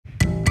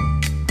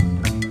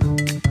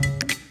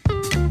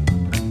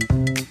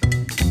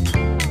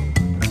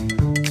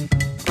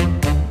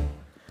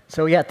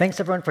So yeah, thanks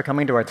everyone for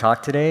coming to our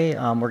talk today.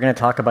 We're going to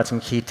talk about some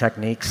key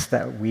techniques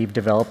that we've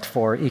developed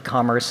for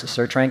e-commerce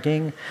search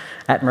ranking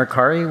at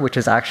Mercari, which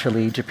is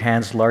actually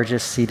Japan's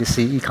largest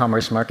C2C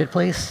e-commerce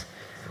marketplace.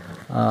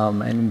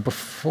 And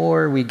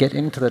before we get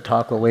into the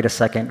talk, we'll wait a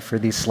second for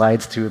these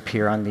slides to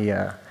appear on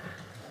the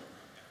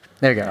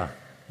there you go,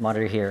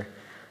 monitor here.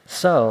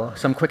 So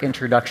some quick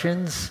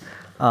introductions.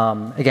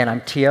 Again,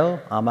 I'm Tio.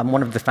 I'm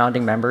one of the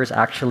founding members,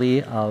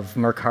 actually, of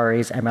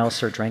Mercari's ML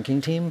search ranking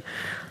team,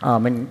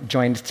 and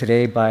joined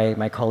today by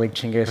my colleague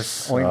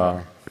Chingis.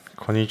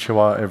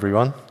 Konnichiwa,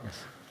 everyone.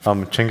 Yes.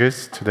 I'm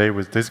Chingis, today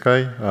with this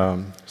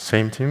guy,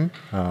 same team.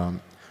 Of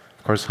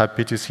course,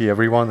 happy to see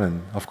everyone,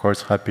 and of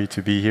course, happy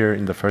to be here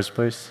in the first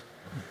place.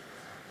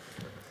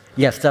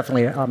 Yes,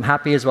 definitely. I'm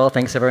happy as well.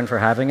 Thanks, everyone, for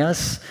having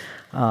us.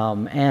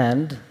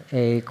 And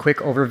a quick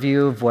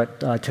overview of what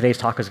today's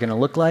talk is going to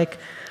look like.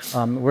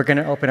 We're going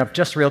to open up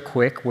just real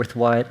quick with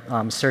what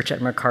search at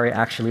Mercari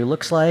actually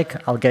looks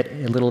like. I'll get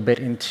a little bit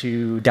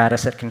into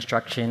dataset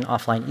construction,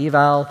 offline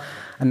eval,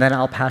 and then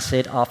I'll pass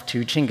it off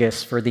to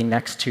Chingis for the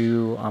next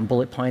two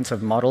bullet points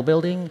of model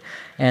building,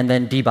 and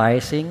then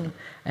debiasing.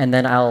 And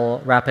then I'll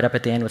wrap it up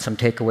at the end with some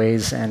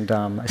takeaways and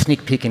a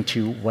sneak peek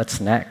into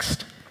what's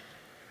next.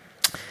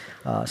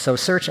 So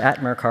search at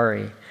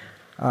Mercari.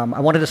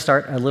 I wanted to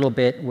start a little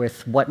bit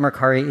with what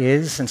Mercari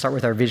is and start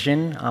with our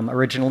vision.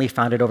 Originally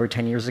founded over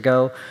 10 years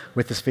ago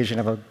with this vision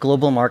of a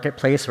global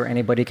marketplace where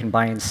anybody can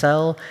buy and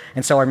sell.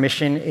 And so our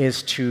mission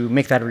is to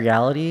make that a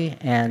reality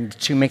and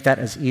to make that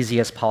as easy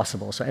as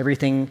possible. So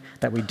everything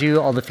that we do,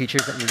 all the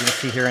features that you're going to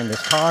see here in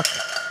this talk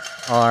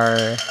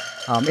are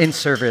in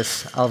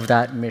service of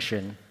that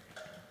mission.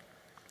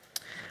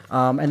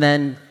 And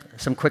then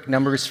some quick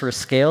numbers for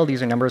scale.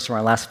 These are numbers from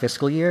our last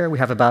fiscal year. We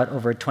have about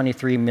over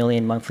 23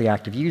 million monthly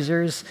active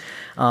users.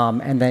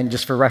 And then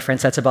just for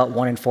reference, that's about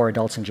 1 in 4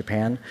 adults in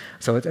Japan.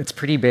 So it's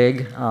pretty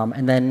big.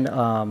 And then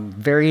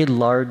very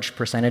large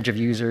percentage of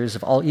users,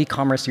 of all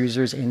e-commerce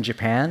users in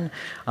Japan,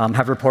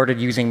 have reported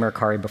using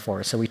Mercari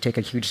before. So we take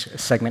a huge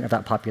segment of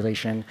that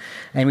population.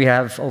 And we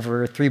have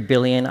over 3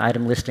 billion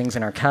item listings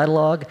in our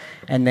catalog.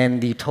 And then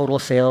the total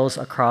sales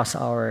across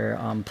our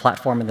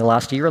platform in the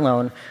last year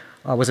alone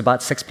was about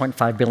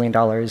 $6.5 billion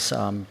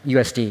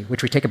USD,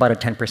 which we take about a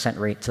 10%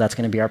 rate. So that's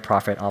going to be our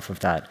profit off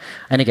of that.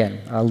 And again,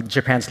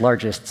 Japan's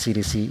largest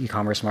C2C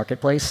e-commerce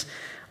marketplace.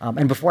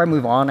 And before I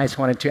move on, I just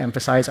wanted to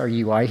emphasize our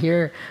UI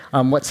here.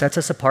 What sets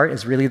us apart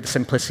is really the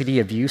simplicity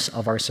of use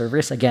of our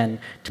service, again,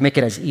 to make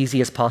it as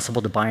easy as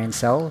possible to buy and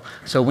sell.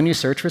 So when you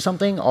search for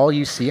something, all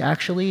you see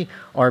actually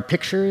are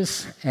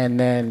pictures and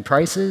then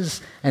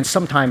prices, and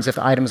sometimes if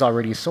the item's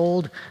already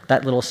sold,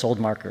 that little sold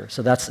marker.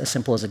 So that's as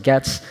simple as it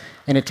gets.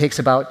 And it takes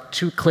about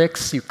 2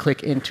 clicks. You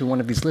click into one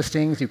of these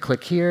listings, you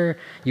click here,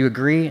 you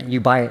agree, and you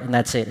buy it, and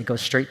that's it. It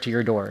goes straight to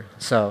your door.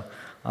 So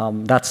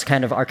that's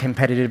kind of our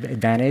competitive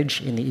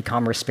advantage in the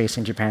e-commerce space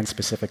in Japan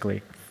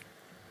specifically.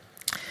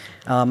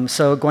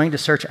 So going to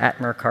search at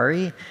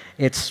Mercari,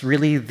 it's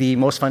really the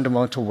most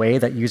fundamental way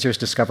that users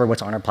discover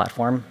what's on our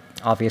platform,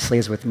 obviously,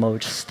 as with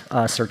most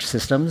search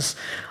systems.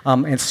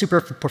 And it's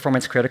super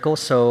performance critical,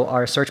 so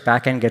our search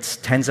backend gets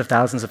tens of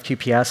thousands of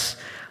QPS,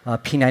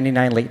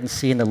 P99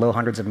 latency in the low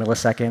hundreds of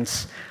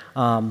milliseconds.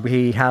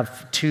 We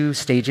have 2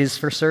 stages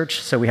for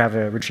search. So we have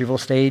a retrieval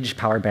stage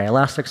powered by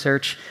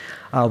Elasticsearch.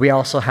 We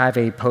also have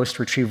a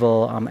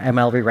post-retrieval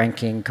ML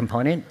re-ranking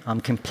component,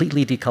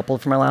 completely decoupled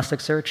from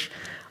Elasticsearch.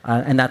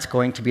 And that's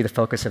going to be the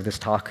focus of this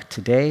talk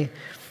today.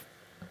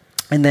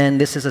 And then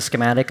this is a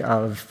schematic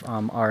of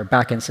our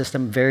backend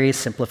system, very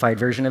simplified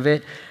version of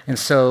it. And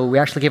so we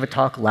actually gave a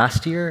talk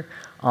last year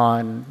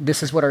on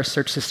this is what our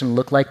search system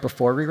looked like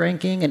before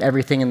re-ranking, and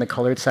everything in the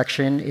colored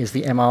section is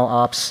the ML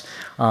ops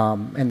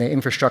and the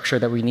infrastructure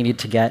that we needed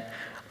to get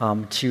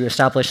to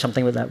establish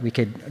something that we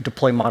could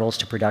deploy models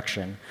to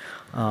production.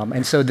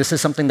 And so this is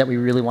something that we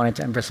really wanted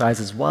to emphasize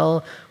as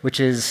well, which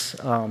is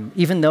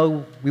even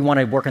though we want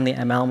to work on the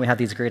ML and we have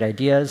these great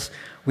ideas,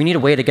 we need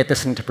a way to get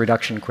this into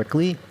production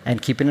quickly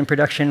and keep it in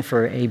production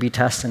for A/B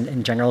tests and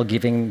in general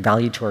giving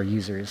value to our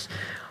users.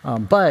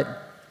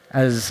 But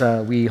as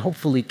we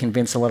hopefully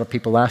convinced a lot of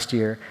people last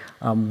year,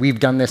 we've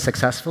done this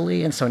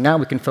successfully. And so now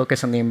we can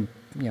focus on the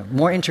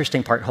more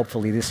interesting part,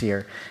 hopefully, this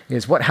year,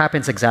 is what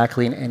happens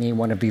exactly in any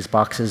one of these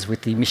boxes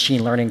with the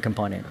machine learning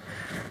component.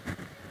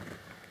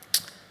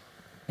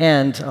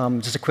 And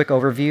just a quick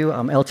overview,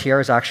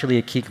 LTR is actually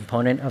a key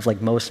component of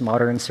most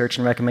modern search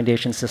and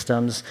recommendation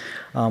systems.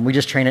 We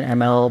just train an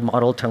ML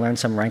model to learn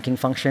some ranking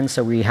functions.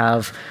 So we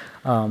have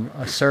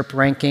a SERP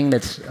ranking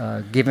that's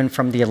given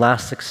from the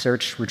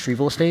Elasticsearch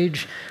retrieval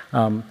stage.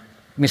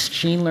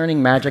 Machine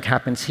learning magic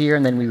happens here,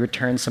 and then we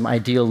return some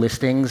ideal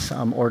listings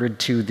ordered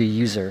to the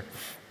user.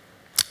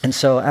 And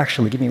so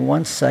actually, give me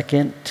 1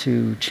 second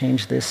to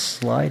change this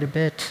slide a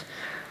bit.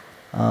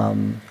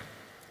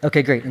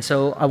 OK, great. And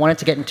so I wanted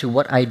to get into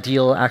what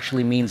ideal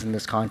actually means in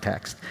this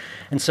context.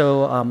 And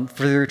so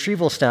for the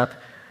retrieval step,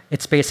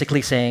 it's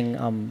basically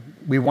saying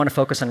we want to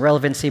focus on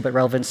relevancy, but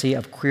relevancy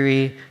of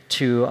query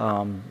to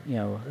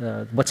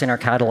what's in our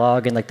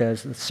catalog and the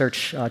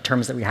search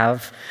terms that we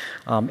have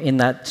in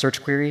that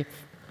search query.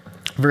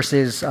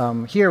 Versus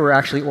here, we're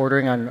actually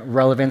ordering on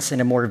relevance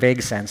in a more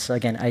vague sense. So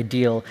again,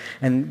 ideal.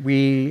 And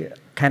we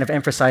kind of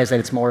emphasize that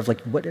it's more of like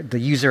what the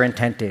user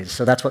intent is.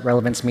 So that's what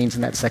relevance means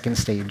in that second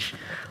stage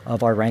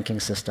of our ranking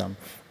system.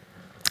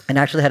 And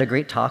actually had a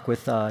great talk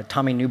with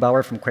Tommy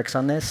Neubauer from Quix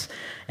on this.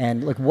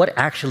 And like, what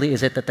actually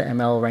is it that the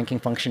ML ranking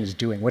function is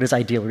doing? What does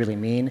ideal really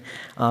mean?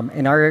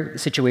 In our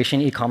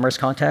situation, e-commerce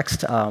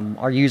context,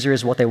 our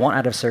users, what they want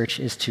out of search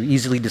is to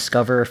easily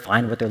discover,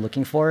 find what they're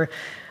looking for.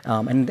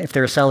 And if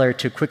they're a seller,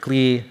 to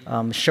quickly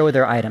show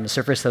their items,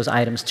 surface those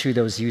items to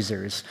those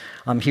users.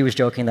 He was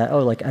joking that, oh,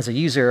 like as a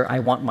user, I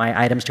want my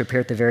items to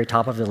appear at the very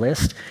top of the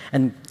list.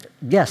 And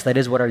yes, that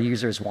is what our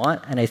users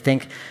want. And I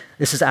think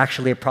this is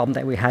actually a problem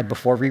that we had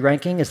before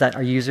re-ranking, is that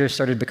our users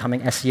started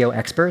becoming SEO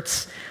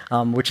experts,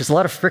 which is a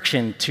lot of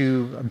friction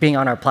to being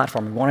on our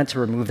platform. We wanted to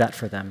remove that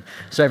for them.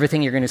 So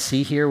everything you're going to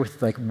see here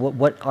with like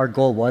what our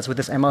goal was with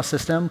this ML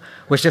system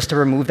was just to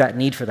remove that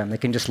need for them. They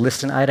can just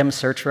list an item,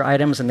 search for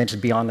items, and then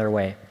just be on their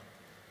way.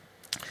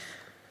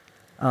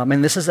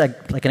 And this is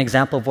like an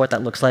example of what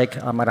that looks like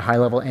at a high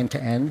level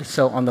end-to-end.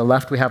 So on the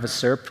left, we have a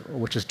SERP,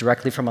 which is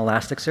directly from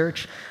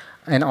Elasticsearch.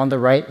 And on the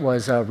right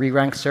was a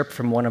re-rank SERP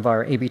from one of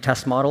our A/B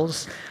test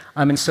models.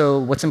 And so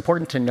what's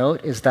important to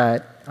note is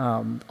that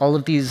all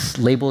of these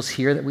labels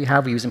here that we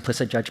have, we use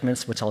implicit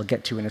judgments, which I'll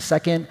get to in a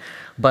second.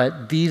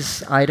 But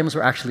these items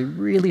were actually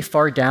really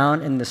far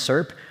down in the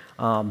SERP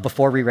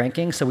before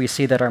re-ranking. So we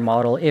see that our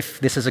model,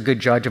 if this is a good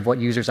judge of what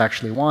users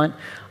actually want,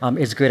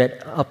 is good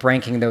at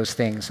up-ranking those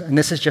things. And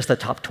this is just the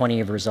top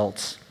 20 of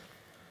results.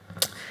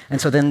 And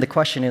so then the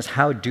question is,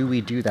 how do we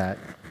do that?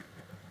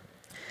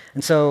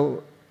 And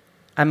so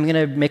I'm going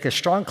to make a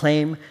strong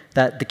claim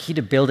that the key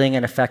to building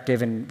an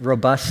effective and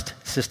robust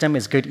system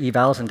is good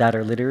evals and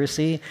data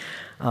literacy.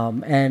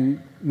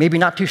 And maybe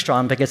not too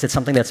strong, because it's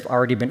something that's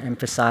already been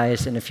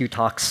emphasized in a few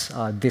talks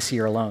this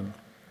year alone.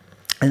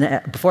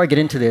 And before I get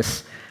into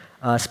this,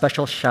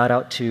 special shout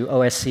out to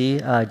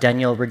OSC,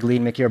 Daniel Wrigley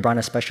and Mickey O'Brien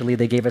especially.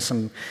 They gave us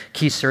some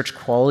key search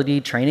quality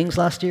trainings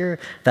last year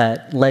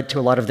that led to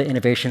a lot of the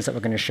innovations that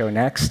we're going to show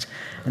next.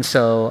 And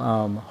so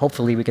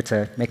hopefully we get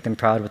to make them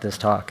proud with this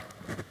talk.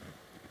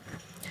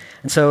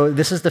 And so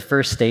this is the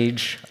first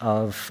stage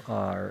of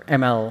our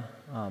ML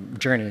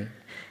journey,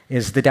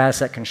 is the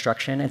dataset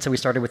construction. And so we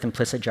started with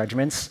implicit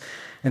judgments.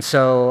 And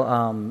so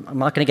I'm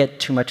not going to get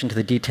too much into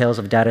the details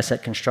of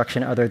dataset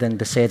construction other than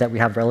to say that we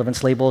have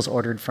relevance labels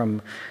ordered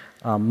from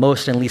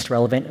most and least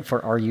relevant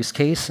for our use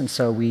case. And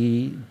so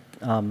we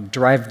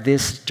derived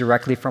this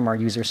directly from our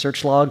user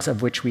search logs,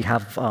 of which we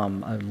have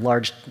a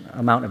large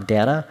amount of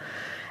data.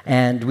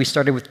 And we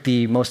started with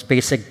the most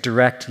basic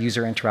direct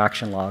user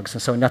interaction logs.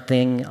 And so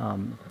nothing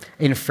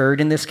inferred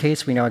in this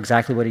case. We know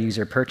exactly what a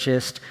user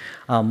purchased,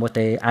 what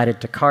they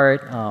added to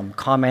cart,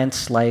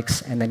 comments,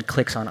 likes, and then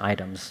clicks on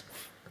items.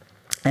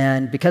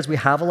 And because we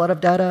have a lot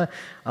of data,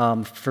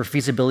 for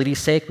feasibility's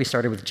sake, we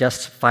started with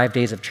just 5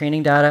 days of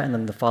training data, and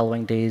then the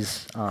following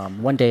days,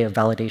 1 day of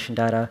validation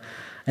data.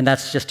 And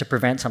that's just to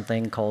prevent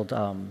something called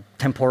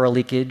temporal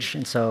leakage.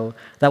 And so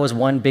that was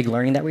one big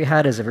learning that we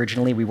had, is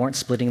originally we weren't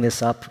splitting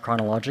this up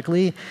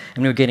chronologically,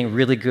 and we were getting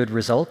really good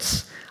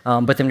results.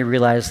 But then we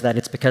realized that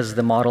it's because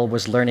the model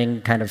was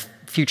learning kind of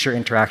future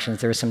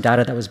interactions. There was some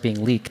data that was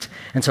being leaked.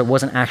 And so it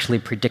wasn't actually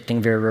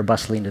predicting very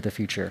robustly into the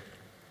future.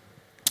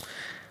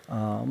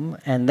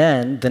 And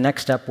then the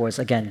next step was,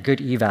 again, good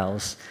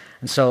evals.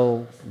 And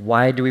so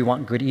why do we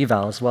want good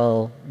evals?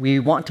 Well, we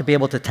want to be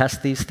able to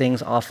test these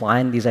things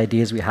offline, these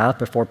ideas we have,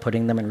 before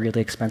putting them in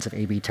really expensive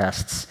A/B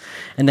tests.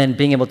 And then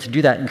being able to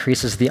do that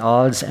increases the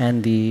odds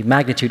and the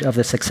magnitude of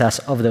the success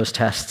of those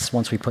tests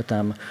once we put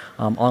them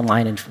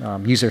online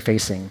and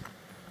user-facing.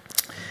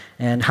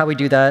 And how we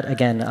do that,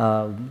 again,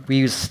 we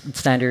use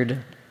standard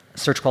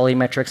search quality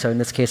metrics, so in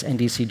this case,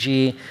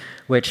 NDCG,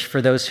 which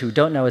for those who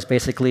don't know is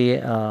basically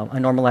a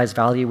normalized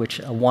value, which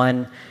a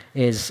 1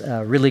 is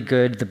really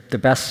good, the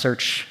best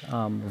search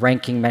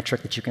ranking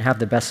metric that you can have,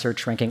 the best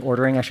search ranking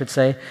ordering, I should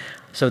say.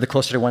 So the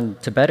closer to 1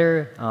 to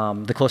better,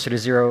 the closer to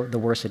 0, the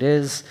worse it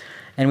is.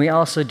 And we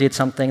also did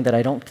something that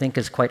I don't think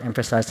is quite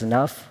emphasized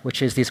enough,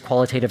 which is these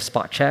qualitative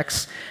spot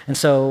checks. And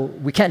so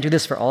we can't do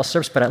this for all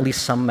SERPs, but at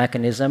least some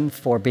mechanism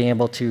for being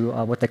able to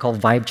what they call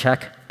vibe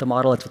check the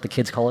model. That's what the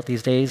kids call it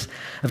these days,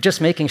 of just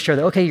making sure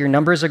that, OK, your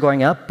numbers are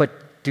going up, but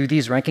do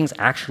these rankings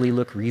actually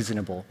look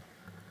reasonable?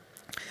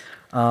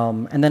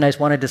 And then I just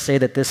wanted to say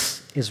that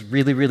this is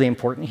really, really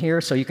important here.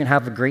 So you can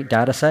have a great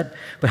data set,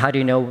 but how do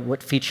you know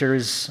what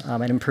features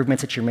and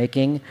improvements that you're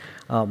making?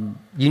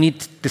 You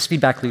need this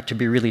feedback loop to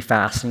be really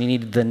fast, and you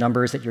need the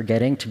numbers that you're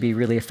getting to be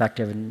really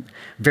effective and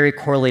very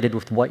correlated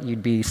with what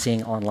you'd be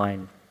seeing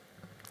online.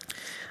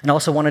 And I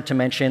also wanted to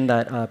mention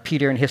that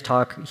Peter, in his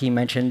talk,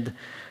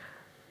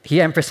 he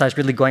emphasized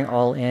really going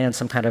all in on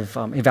some kind of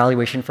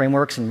evaluation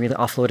frameworks and really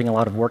offloading a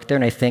lot of work there.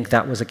 And I think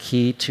that was a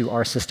key to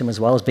our system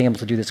as well, as being able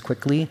to do this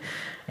quickly.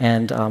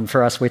 And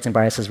for us, weights and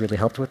biases really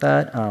helped with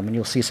that. And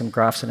you'll see some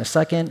graphs in a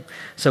second.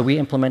 So we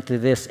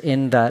implemented this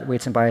in that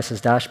weights and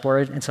biases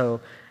dashboard. And so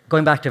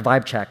going back to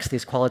vibe checks,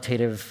 these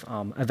qualitative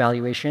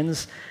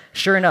evaluations,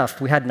 sure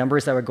enough, we had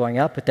numbers that were going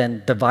up, but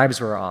then the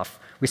vibes were off.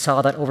 we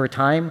saw that over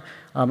time,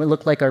 it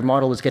looked like our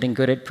model was getting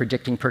good at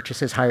predicting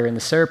purchases higher in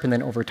the SERP, and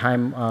then over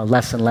time,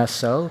 less and less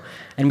so.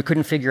 And we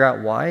couldn't figure out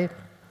why.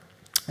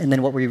 And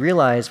then what we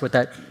realized was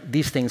that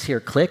these things here,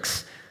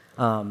 clicks,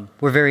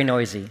 were very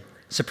noisy.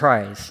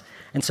 Surprise.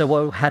 And so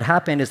what had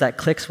happened is that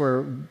clicks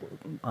were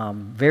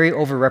very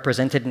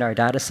overrepresented in our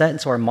data set, and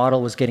so our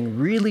model was getting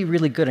really,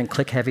 really good in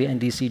click-heavy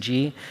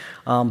NDCG,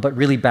 but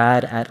really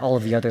bad at all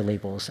of the other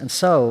labels. And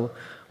so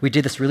we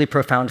did this really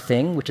profound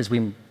thing, which is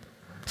we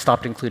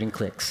stopped including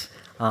clicks.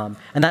 And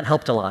that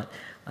helped a lot.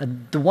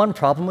 The one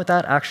problem with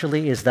that,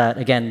 actually, is that,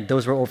 again,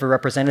 those were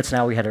overrepresented, so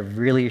now we had a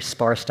really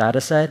sparse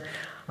data set.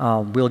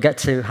 We'll get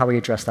to how we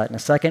address that in a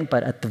second,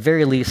 but at the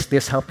very least,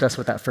 this helped us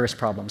with that first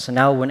problem. So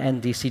now when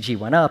NDCG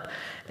went up,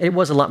 it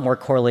was a lot more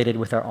correlated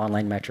with our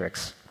online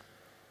metrics.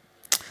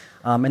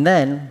 And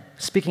then,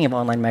 speaking of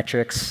online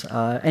metrics,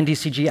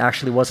 NDCG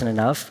actually wasn't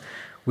enough.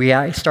 We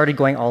started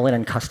going all in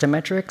on custom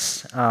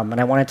metrics, and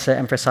I wanted to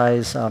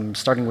emphasize,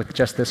 starting with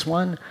just this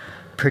one,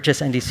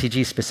 purchase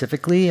NDCG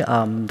specifically.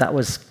 That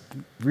was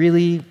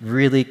really,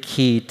 really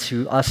key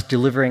to us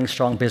delivering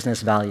strong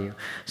business value.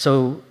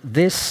 So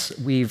this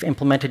we've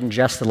implemented in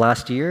just the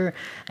last year,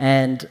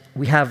 and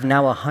we have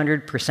now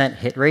 100%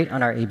 hit rate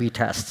on our A/B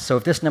tests. So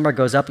if this number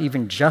goes up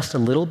even just a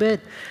little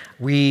bit,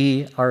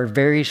 we are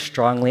very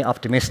strongly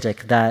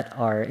optimistic that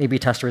our A/B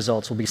test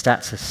results will be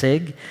stat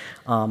sig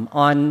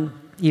on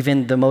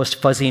even the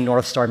most fuzzy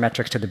North Star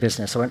metrics to the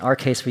business. So in our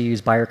case, we use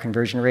buyer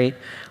conversion rate,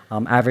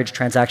 average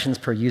transactions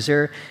per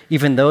user.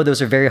 Even though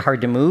those are very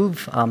hard to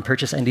move,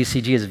 purchase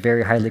NDCG is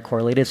very highly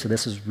correlated, so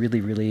this is really,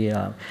 really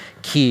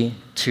key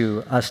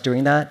to us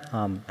doing that.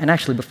 And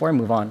actually, before I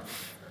move on,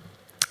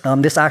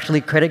 this actually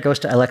credit goes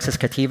to Alexis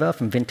Kativa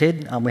from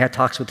Vinted. We had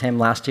talks with him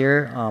last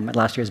year at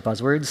last year's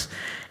Buzzwords.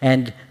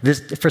 And this,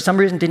 for some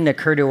reason, didn't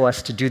occur to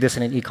us to do this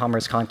in an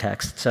e-commerce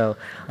context. So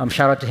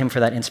shout out to him for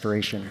that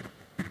inspiration.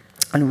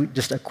 And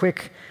just a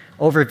quick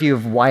overview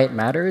of why it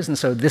matters. And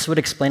so this would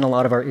explain a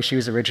lot of our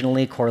issues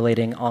originally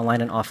correlating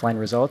online and offline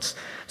results.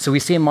 So we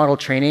see in model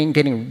training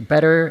getting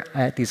better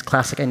at these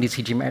classic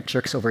NDCG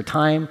metrics over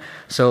time.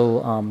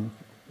 So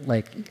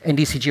like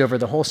NDCG over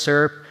the whole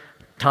SERP,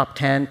 top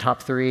 10,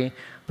 top 3.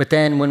 But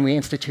then when we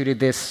instituted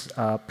this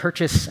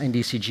purchase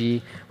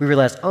NDCG, we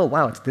realized, oh,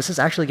 wow, this is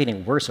actually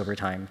getting worse over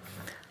time.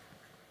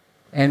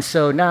 And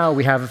so now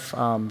we have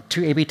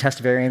 2 A/B test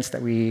variants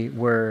that we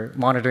were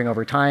monitoring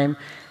over time.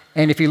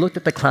 And if you looked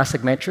at the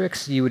classic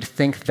metrics, you would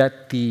think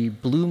that the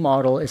blue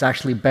model is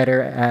actually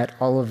better at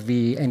all of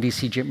the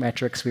NDCG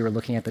metrics we were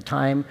looking at the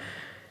time.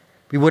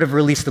 We would have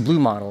released the blue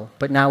model,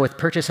 but now with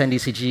purchase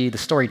NDCG, the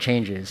story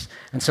changes.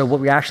 And so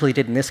what we actually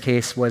did in this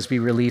case was we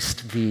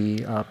released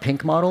the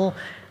pink model,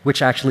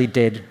 which actually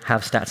did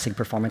have stat-sig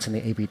performance in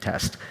the A/B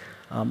test.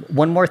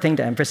 One more thing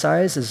to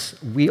emphasize is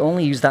we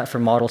only use that for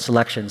model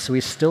selection. So we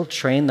still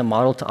train the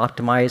model to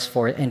optimize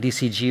for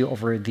NDCG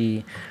over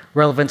the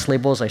relevance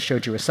labels I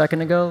showed you a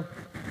second ago,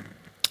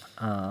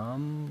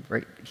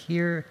 right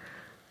here.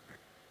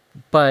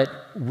 But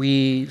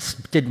we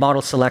did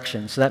model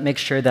selection, so that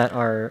makes sure that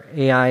our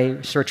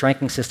AI search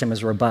ranking system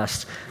is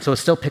robust. So it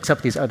still picks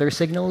up these other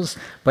signals,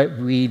 but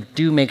we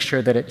do make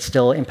sure that it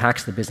still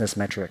impacts the business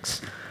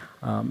metrics.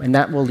 And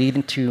that will lead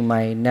into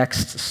my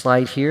next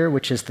slide here,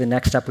 which is the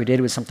next step we did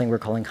was something we're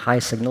calling high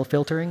signal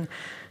filtering.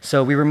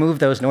 So we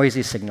removed those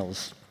noisy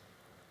signals,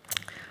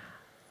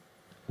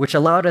 which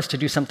allowed us to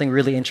do something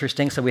really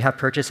interesting. So we have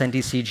purchase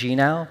NDCG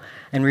now,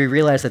 and we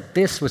realized that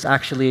this was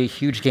actually a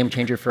huge game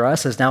changer for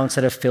us, as now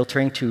instead of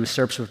filtering to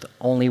SERPs with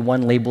only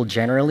one label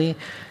generally,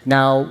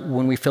 now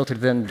when we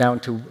filtered them down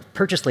to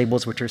purchase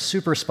labels, which are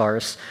super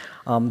sparse,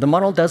 the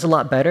model does a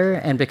lot better,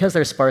 and because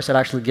they're sparse, it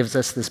actually gives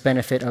us this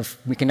benefit of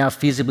we can now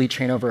feasibly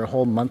train over a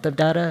whole month of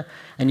data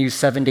and use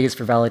 7 days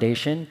for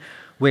validation,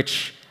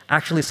 which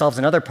actually solves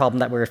another problem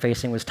that we were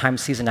facing, was time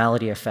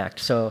seasonality effect.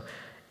 So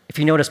if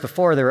you noticed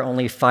before, there were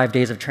only 5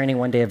 days of training,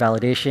 1 day of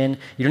validation.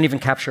 You don't even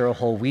capture a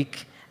whole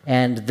week,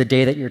 and the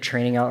day that you're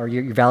training on or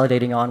you're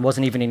validating on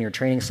wasn't even in your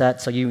training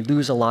set, so you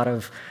lose a lot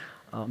of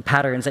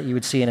patterns that you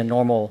would see in a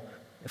normal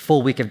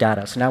full week of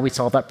data. So now we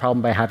solve that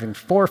problem by having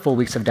 4 full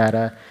weeks of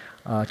data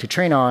to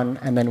train on,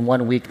 and then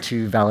 1 week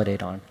to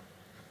validate on.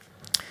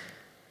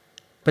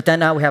 But then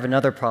now we have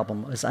another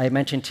problem. As I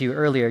mentioned to you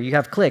earlier, you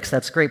have clicks,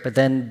 that's great, but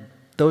then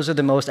those are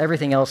the most,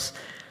 everything else,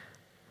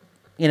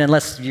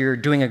 unless you're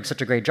doing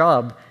such a great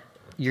job,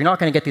 you're not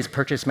going to get these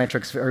purchase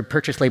metrics or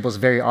purchase labels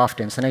very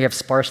often. So now you have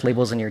sparse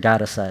labels in your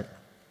data set.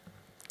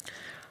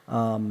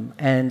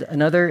 And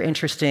another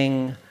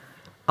interesting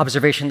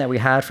observation that we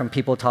had from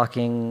people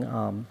talking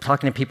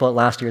to people at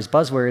last year's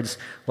Buzzwords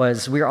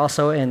was we're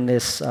also in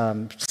this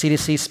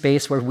C2C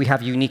space where we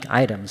have unique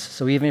items.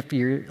 So even if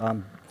you're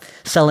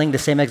selling the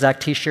same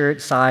exact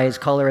T-shirt, size,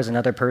 color as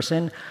another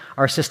person,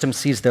 our system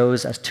sees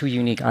those as 2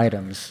 unique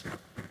items.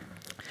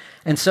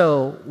 And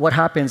so what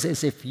happens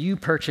is if you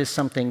purchase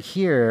something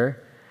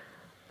here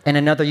and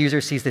another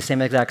user sees the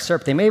same exact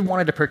SERP, they may have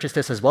wanted to purchase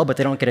this as well, but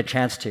they don't get a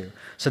chance to.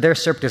 So their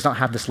SERP does not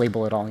have this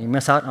label at all. You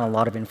miss out on a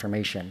lot of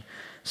information.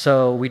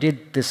 So we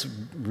did this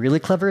really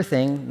clever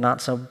thing,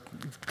 not so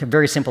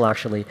very simple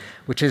actually,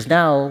 which is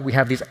now we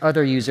have these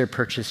other user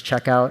purchase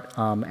checkout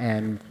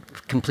and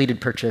completed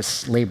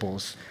purchase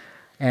labels.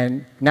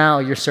 And now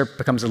your SERP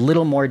becomes a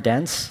little more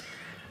dense.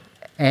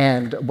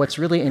 And what's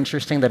really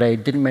interesting that I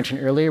didn't mention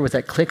earlier was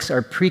that clicks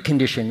are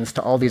preconditions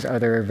to all these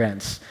other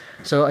events.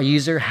 So a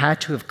user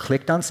had to have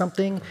clicked on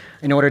something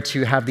in order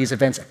to have these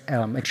events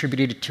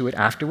attributed to it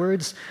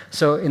afterwards.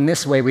 So in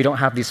this way, we don't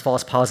have these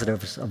false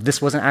positives of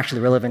this wasn't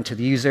actually relevant to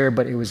the user,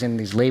 but it was in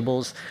these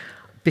labels.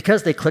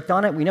 Because they clicked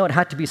on it, we know it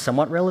had to be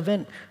somewhat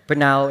relevant, but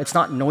now it's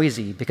not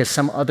noisy because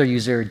some other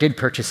user did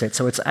purchase it,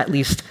 so it's at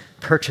least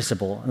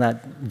purchasable in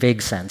that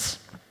vague sense.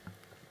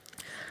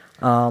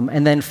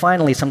 And then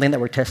finally, something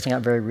that we're testing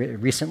out very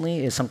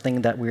recently is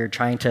something that we're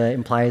trying to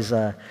imply as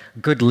a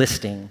good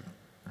listing.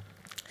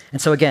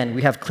 And so again,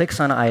 we have clicks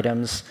on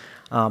items,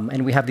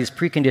 and we have these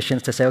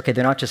preconditions to say, OK,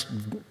 they're not just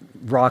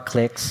raw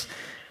clicks.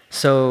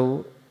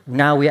 So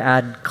now we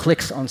add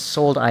clicks on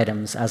sold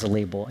items as a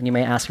label. And you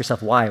may ask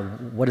yourself, why?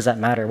 What does that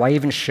matter? Why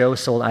even show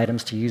sold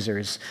items to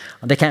users?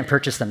 They can't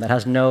purchase them. That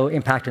has no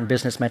impact on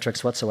business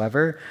metrics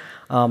whatsoever.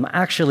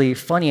 Actually,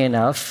 funny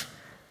enough,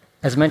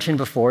 as mentioned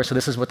before, so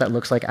this is what that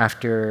looks like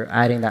after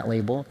adding that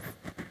label.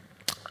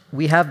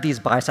 We have these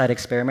buy-side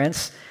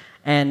experiments.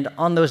 And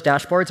on those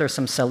dashboards are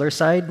some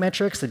seller-side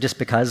metrics, that just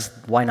because,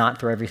 why not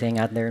throw everything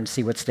out there and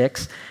see what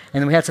sticks?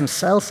 And then we had some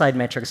sell-side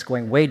metrics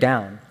going way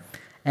down.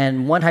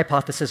 And one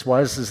hypothesis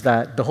is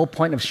that the whole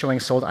point of showing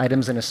sold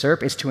items in a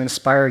SERP is to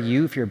inspire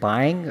you if you're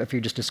buying, if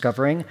you're just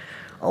discovering,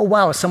 oh,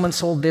 wow, someone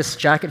sold this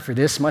jacket for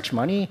this much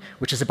money,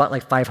 which is about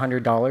like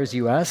 $500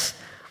 US.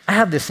 I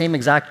have the same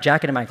exact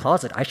jacket in my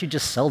closet. I should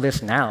just sell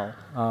this now.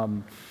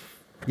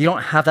 You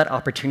don't have that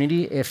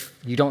opportunity if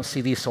you don't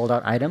see these sold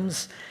out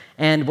items.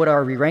 And what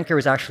our re-ranker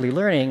was actually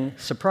learning,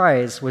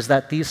 surprise, was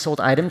that these sold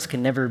items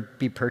can never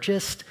be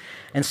purchased.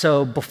 And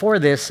so before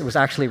this, it was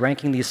actually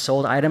ranking these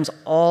sold items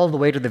all the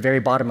way to the very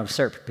bottom of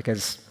SERP,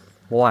 because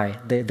why?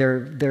 They're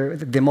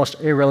the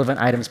most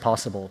irrelevant items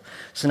possible.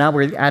 So now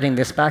we're adding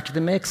this back to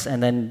the mix,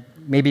 and then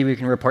maybe we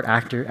can report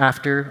after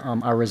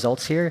our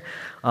results here.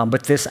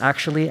 But this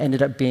actually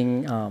ended up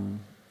being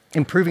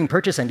improving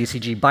purchase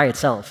NDCG by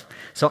itself.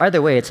 So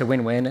either way, it's a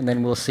win-win, and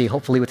then we'll see,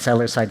 hopefully with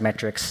seller-side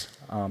metrics,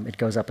 it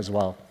goes up as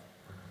well.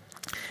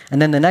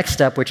 And then the next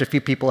step, which a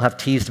few people have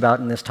teased about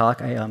in this talk,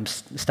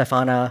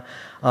 Stefana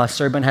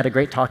Serban had a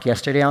great talk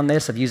yesterday on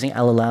this, of using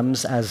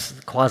LLMs as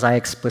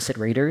quasi-explicit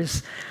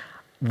raters.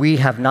 We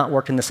have not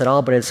worked in this at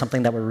all, but it's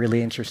something that we're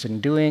really interested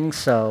in doing.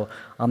 So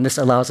this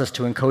allows us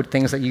to encode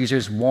things that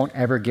users won't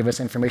ever give us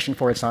information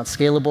for. It's not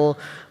scalable.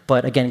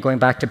 But again, going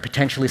back to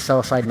potentially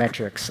sell-side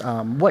metrics,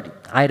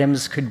 what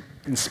items could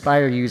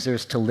inspire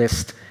users to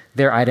list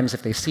their items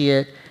if they see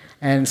it?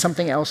 And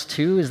something else,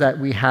 too, is that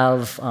we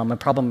have a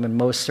problem in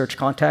most search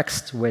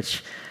contexts,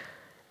 which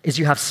is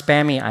you have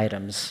spammy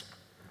items.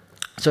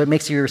 So it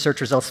makes your search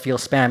results feel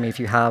spammy if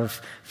you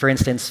have, for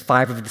instance,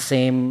 5 of the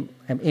same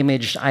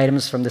imaged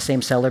items from the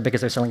same seller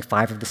because they're selling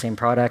 5 of the same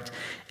product.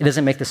 It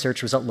doesn't make the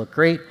search result look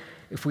great.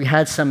 If we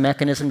had some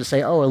mechanism to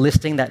say, oh, a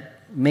listing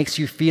that makes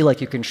you feel like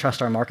you can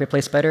trust our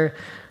marketplace better,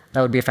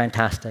 that would be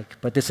fantastic.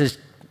 But this is,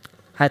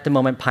 at the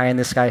moment,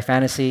 pie-in-the-sky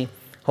fantasy.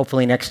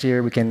 Hopefully next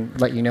year we can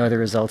let you know the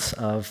results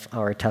of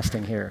our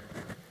testing here.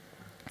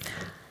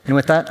 And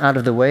with that out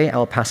of the way,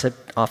 I'll pass it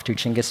off to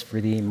Chingis for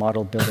the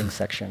model building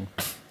section.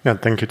 Yeah,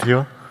 thank you,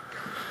 Theo.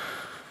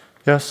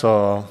 Yeah,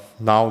 so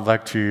now I'd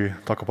like to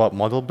talk about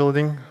model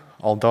building,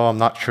 although I'm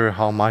not sure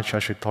how much I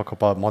should talk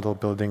about model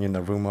building in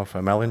a room of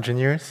ML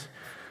engineers.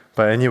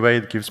 But anyway,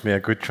 it gives me a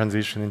good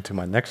transition into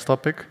my next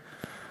topic.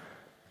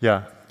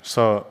 Yeah.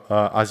 So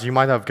as you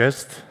might have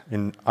guessed,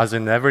 as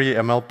in every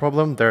ML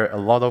problem, there are a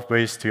lot of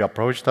ways to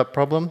approach that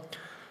problem.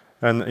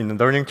 And in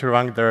learning to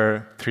rank, there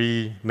are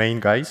 3 main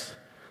guys: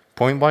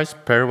 point-wise,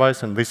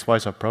 pairwise, and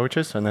list-wise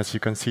approaches. And as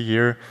you can see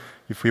here,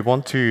 if we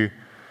want to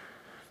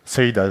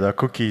say that a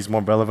cookie is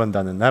more relevant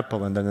than an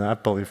apple, and then an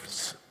apple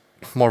is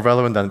more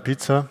relevant than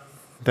pizza,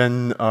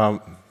 then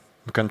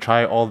we can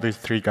try all these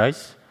 3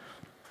 guys.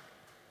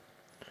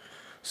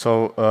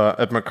 So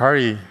at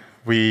Mercari,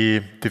 we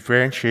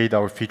differentiate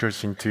our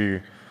features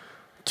into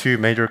 2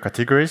 major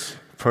categories.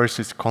 First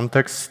is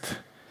context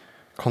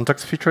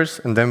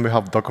features, and then we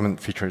have document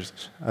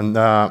features. And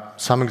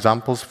some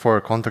examples for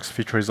context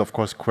features, of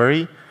course,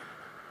 query.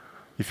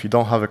 If you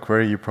don't have a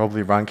query, you're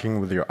probably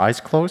ranking with your eyes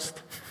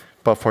closed.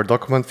 But for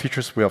document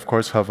features, we, of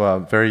course, have a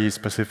very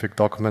specific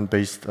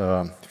document-based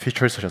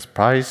features such as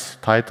price,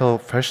 title,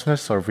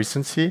 freshness, or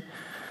recency.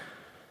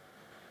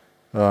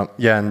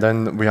 Yeah, and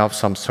then we have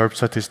some SERP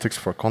statistics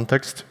for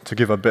context to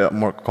give a bit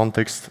more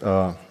context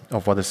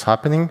of what is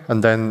happening.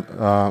 And then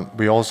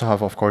we also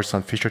have, of course,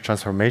 some feature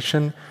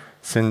transformation.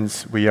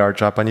 Since we are a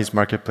Japanese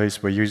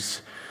marketplace, we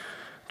use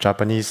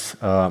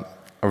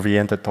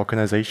Japanese-oriented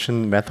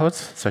tokenization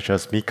methods, such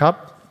as MeCap.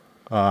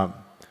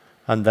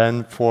 And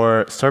then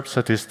for SERP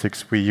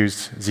statistics, we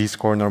use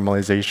z-score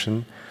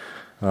normalization.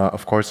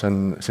 Of course,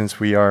 and since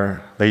we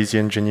are lazy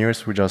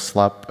engineers, we just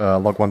slap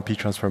log1p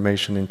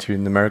transformation into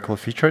numerical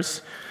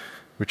features.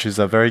 which is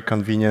a very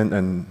convenient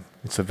and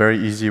it's a very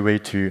easy way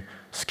to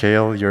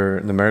scale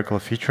your numerical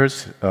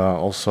features.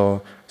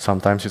 Also,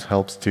 sometimes it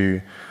helps to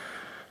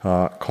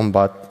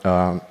combat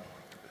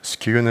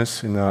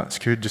skewness in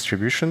skewed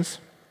distributions.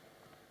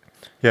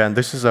 Yeah, and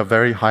this is a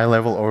very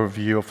high-level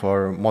overview of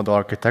our model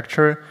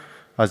architecture.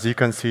 As you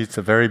can see, it's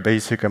a very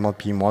basic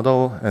MLP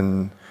model,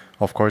 and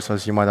of course,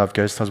 as you might have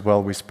guessed as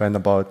well, we spend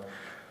about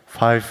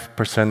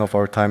 5% of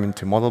our time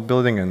into model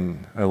building,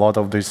 and a lot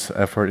of this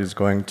effort is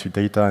going to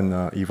data and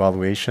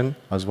evaluation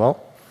as well.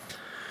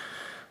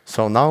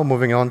 So now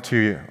moving on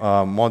to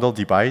model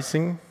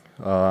debiasing.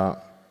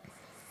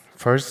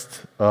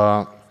 First,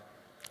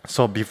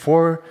 so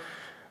before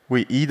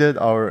we added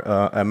our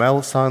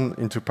ML SUN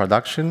into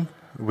production,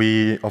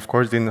 we, of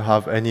course, didn't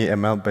have any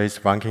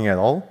ML-based ranking at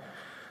all.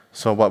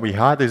 So what we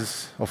had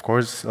is, of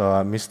course,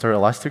 Mr.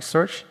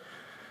 Elasticsearch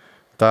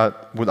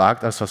that would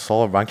act as a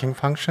solo ranking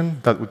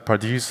function that would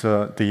produce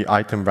the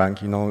item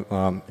rank. You know,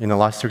 in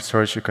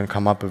Elasticsearch, you can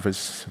come up with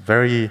this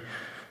very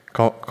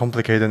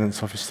complicated and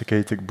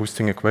sophisticated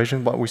boosting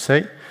equation, what we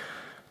say,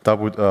 that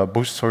would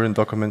boost certain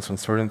documents on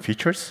certain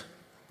features.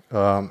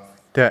 Yeah,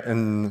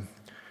 and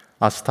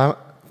as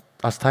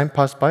time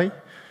passed by,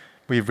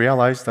 we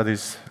realized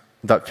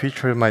that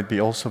feature might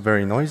be also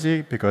very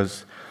noisy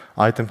because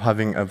item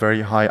having a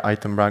very high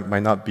item rank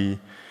might not be,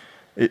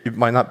 it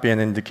might not be an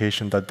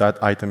indication that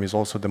that item is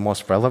also the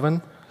most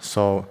relevant.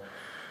 So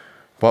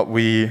what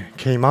we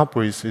came up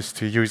with is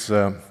to use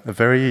a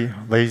very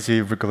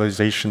lazy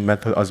regularization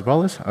method as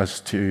well as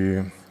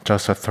to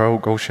just throw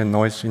Gaussian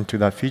noise into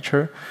that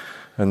feature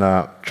and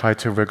try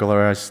to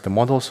regularize the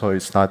model so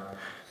it's not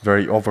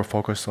very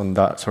over-focused on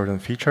that certain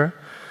feature.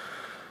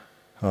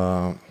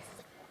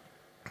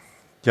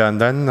 Yeah, and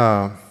then,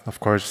 of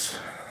course,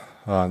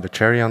 the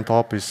cherry on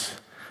top is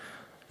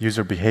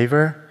user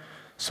behavior.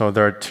 So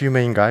there are two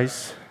main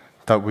guys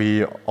that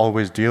we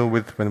always deal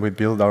with when we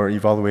build our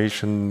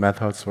evaluation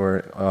methods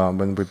or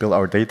when we build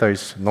our data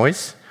is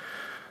noise.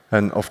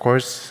 And of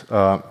course,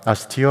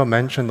 as Theo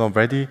mentioned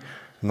already,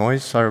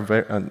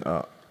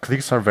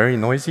 clicks are very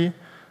noisy.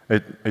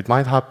 It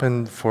might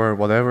happen for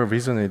whatever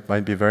reason. It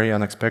might be very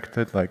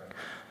unexpected. Like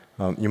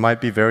you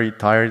might be very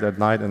tired at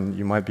night and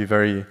you might be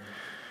very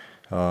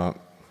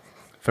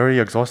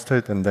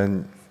exhausted, and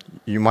then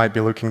you might be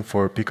looking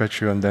for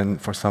Pikachu, and then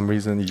for some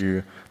reason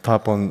you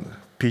tap on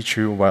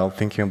Pichu while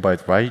thinking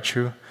about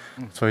Raichu.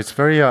 So it's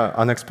very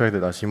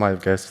unexpected, as you might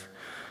have guessed.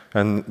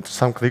 And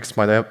some clicks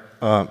might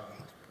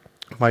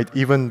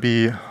even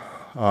be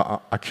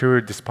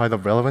accurate despite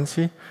of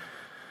relevancy.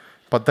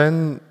 But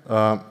then,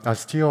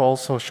 as Theo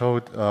also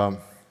showed,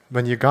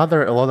 when you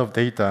gather a lot of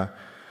data,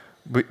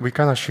 we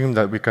can assume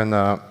that we can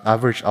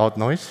average out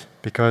noise,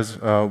 because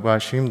we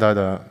assume that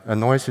a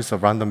noise is a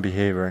random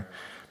behavior.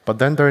 But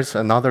then there's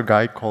another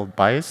guy called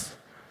bias,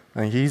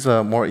 and he's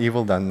more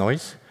evil than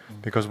noise,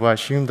 because we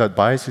assume that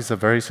bias is a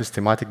very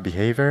systematic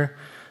behavior,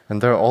 and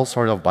there are all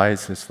sorts of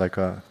biases, like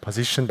a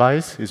position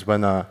bias is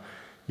when a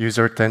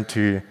user tend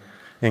to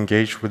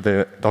engage with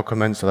the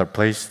documents that are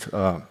placed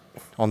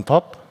on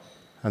top.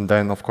 And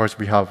then, of course,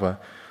 we have a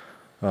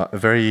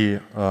very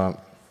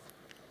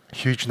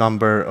huge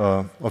number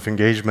of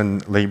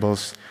engagement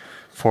labels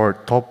for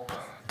top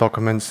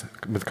documents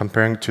with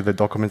comparing to the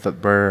documents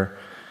that were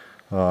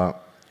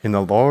in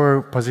the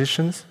lower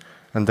positions.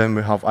 And then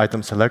we have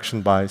item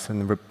selection bias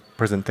and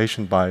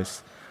representation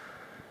bias.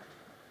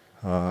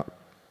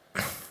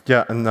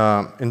 Yeah, and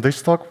in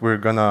this talk, we're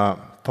going to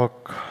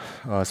talk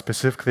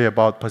specifically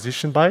about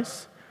position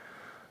bias.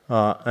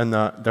 And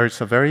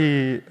there's a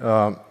very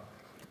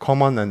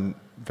common and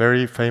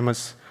very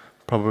famous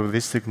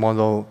probabilistic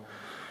model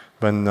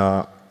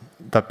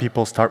that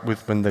people start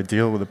with when they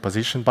deal with a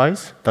position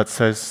bias that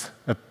says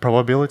a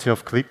probability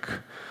of click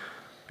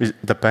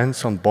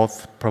depends on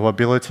both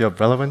probability of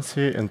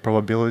relevancy and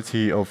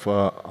probability of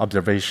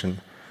observation.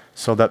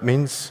 So that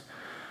means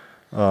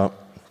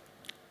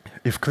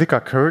if click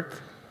occurred,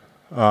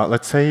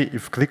 let's say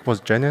if click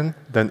was genuine,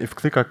 then if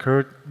click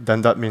occurred,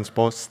 then that means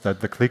both that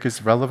the click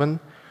is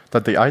relevant,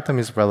 that the item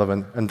is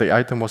relevant, and the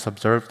item was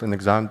observed and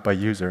examined by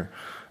user.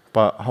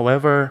 But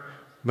however,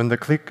 when the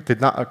click did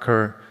not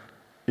occur,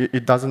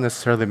 it doesn't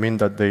necessarily mean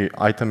that the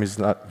item is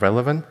not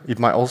relevant. It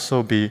might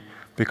also be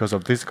because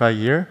of this guy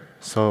here.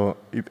 So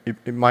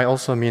it might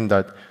also mean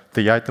that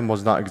the item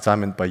was not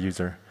examined by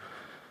user.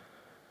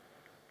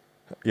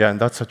 Yeah, and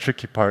that's a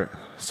tricky part.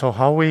 So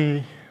how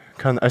we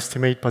can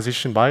estimate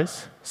position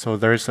bias? So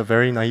there is a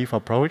very naive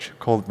approach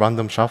called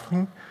random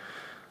shuffling,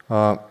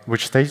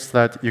 which states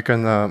that you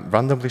can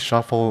randomly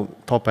shuffle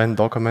top-end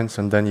documents,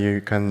 and then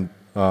you can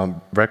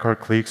record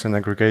clicks and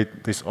aggregate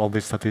all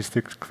these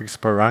statistics, clicks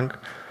per rank.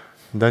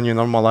 And then you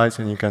normalize,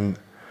 and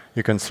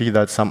you can see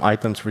that some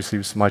items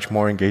receives much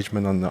more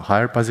engagement on the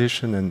higher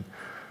position, and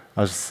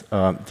as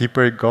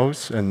deeper it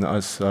goes, and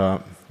as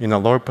in a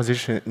lower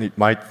position, it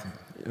might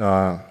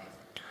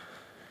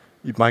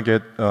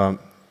get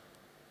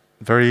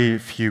very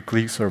few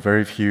clicks or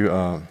very few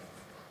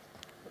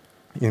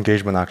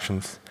engagement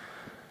actions.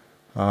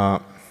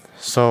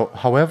 So,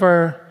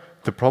 however,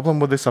 the problem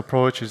with this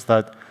approach is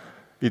that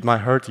it might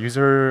hurt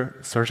user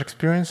search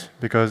experience,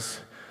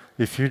 because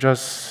if you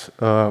just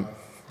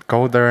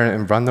go there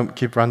and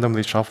keep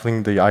randomly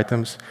shuffling the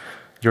items,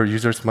 your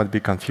users might be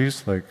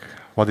confused, like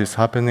what is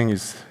happening,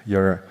 is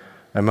your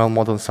ML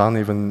model sound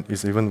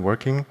is even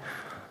working.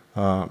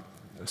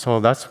 So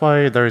that's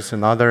why there is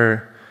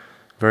another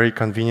very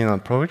convenient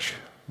approach,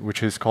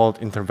 which is called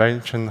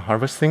intervention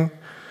harvesting.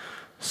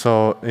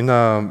 So in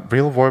a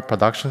real-world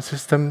production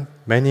system,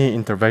 many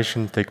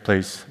interventions take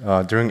place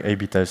during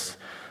A/B tests.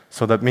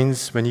 So that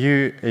means when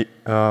you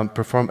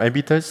perform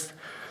A/B tests,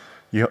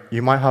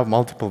 you might have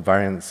multiple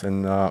variants.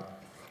 And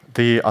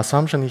the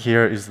assumption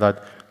here is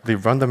that the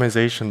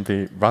randomization,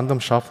 the random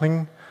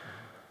shuffling,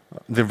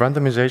 the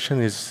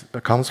randomization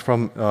comes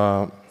from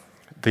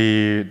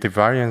the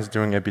variance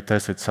during A/B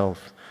test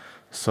itself.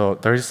 So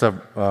there is a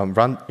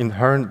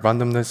inherent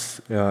randomness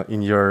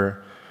in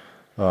your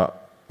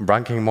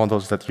ranking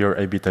models that you're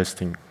A/B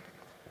testing.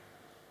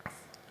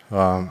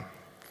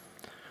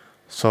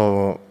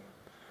 So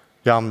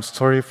yeah, I'm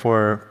sorry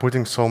for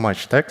putting so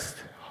much text.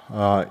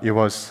 It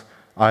was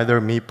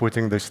either me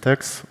putting this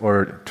text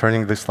or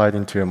turning this slide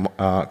into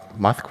a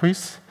math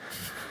quiz.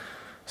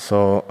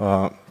 So,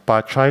 but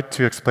I tried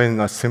to explain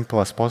it as simple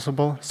as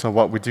possible. So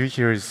what we do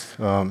here is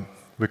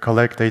we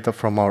collect data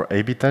from our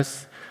A/B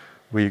tests.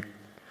 We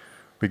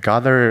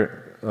gather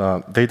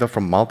data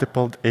from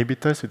multiple A/B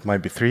tests. It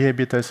might be 3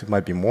 A/B tests, it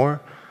might be more.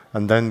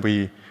 And then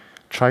we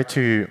try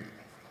to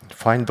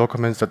find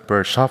documents that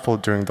were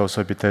shuffled during those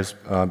A/B tests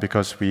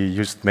because we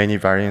used many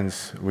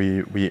variants.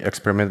 We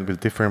experimented with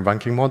different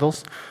ranking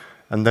models.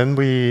 And then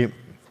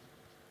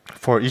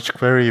for each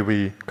query,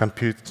 we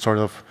compute sort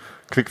of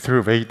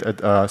click-through rate at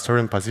a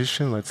certain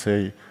position. Let's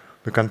say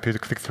we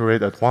compute click-through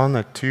rate at 1,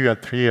 at 2,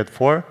 at 3, at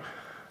 4.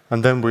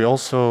 And then we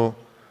also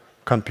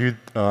compute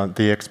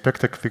the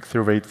expected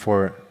click-through rate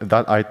for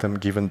that item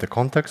given the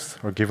context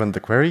or given the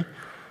query.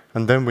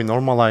 And then we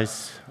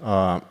normalize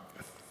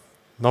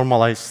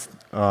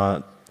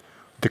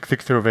the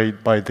click-through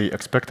rate by the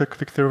expected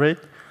click-through rate.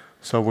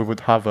 So we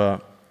would have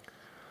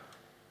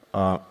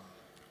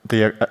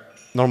the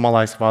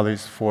normalized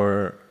values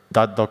for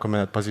that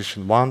document at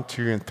position 1,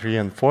 2, and 3,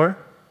 and 4.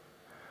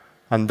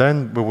 And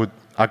then we would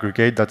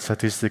aggregate that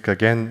statistic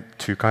again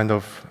to kind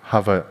of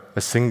have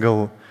a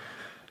single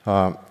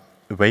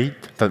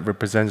weight that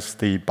represents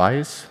the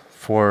bias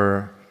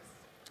for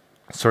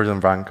a certain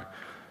rank.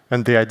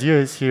 And the idea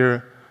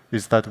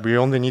is that we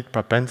only need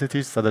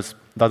propensities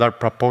that are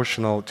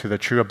proportional to the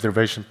true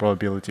observation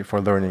probability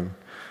for learning.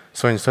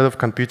 So instead of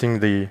computing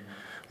the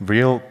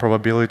real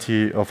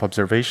probability of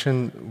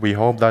observation, we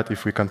hope that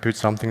if we compute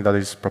something that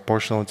is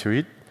proportional to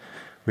it,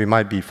 we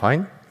might be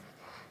fine.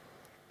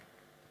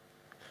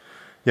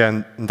 Yeah,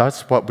 and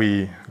that's what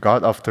we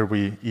got after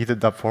we eated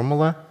that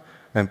formula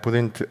and put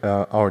in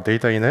our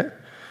data in it.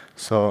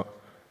 So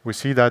we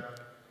see that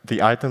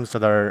the items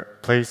that are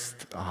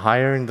placed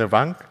higher in the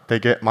rank, they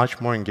get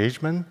much more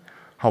engagement.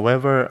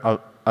 However,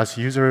 as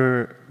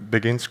user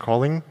begins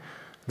scrolling,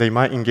 they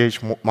might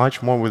engage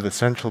much more with the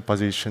central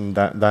position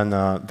than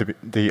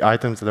the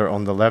items that are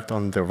on the left,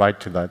 on the right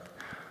to that.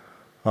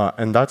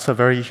 And that's a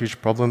very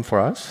huge problem for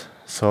us.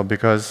 So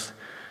because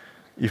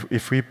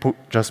if we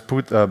just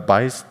put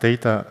bias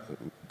data,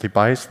 the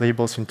bias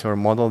labels into our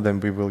model, then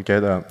we will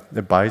get a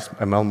biased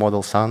ML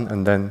model sound,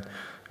 and then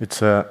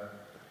it's a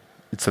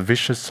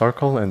vicious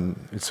circle, and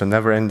it's a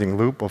never-ending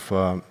loop of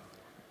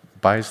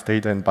biased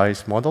data and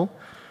biased model.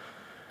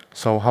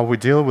 So how we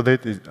deal with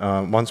it is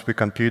once we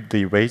compute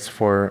the weights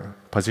for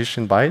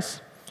position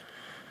bias,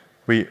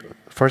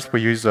 first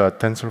we use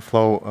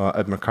TensorFlow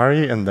at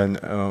Mercari, and then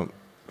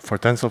for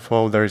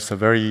TensorFlow there is a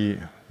very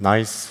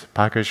nice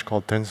package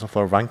called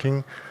TensorFlow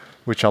Ranking,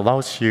 which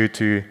allows you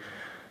to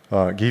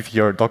give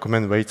your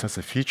document weights as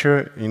a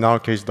feature. In our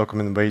case,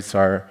 document weights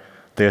are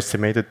the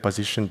estimated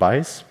position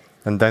bias.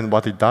 And then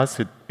what it does,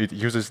 it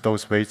uses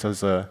those weights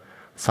as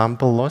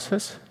sample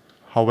losses.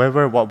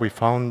 However, what we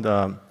found,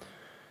 and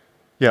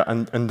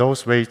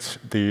those weights,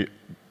 the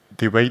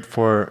weight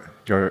for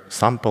your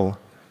sample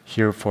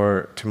here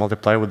to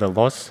multiply with the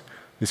loss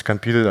is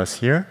computed as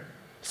here.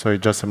 So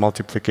it's just a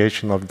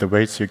multiplication of the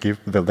weights you give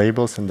the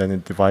labels, and then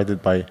it's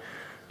divided by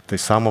the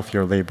sum of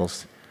your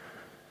labels.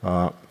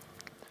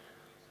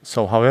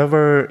 So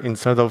however,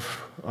 instead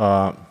of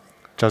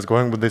just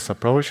going with this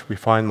approach, we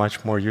find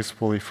much more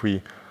useful if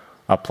we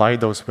apply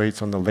those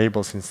weights on the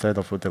labels instead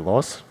of with the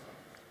loss.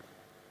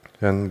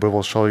 And we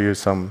will show you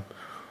some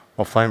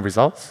offline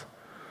results.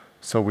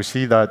 So we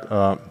see that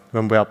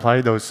when we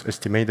apply those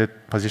estimated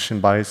position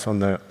bias on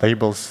the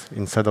labels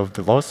instead of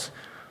the loss,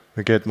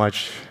 we get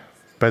much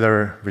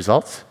better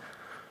results,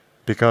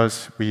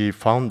 because we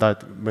found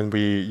that when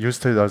we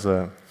used it as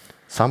a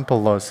sample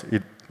loss,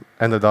 it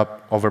ended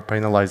up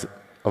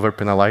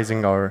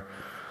overpenalizing,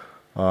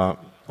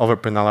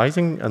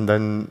 and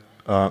then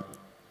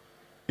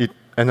it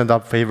ended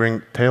up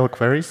favoring tail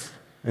queries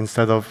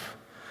instead of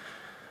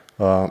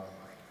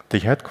the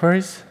head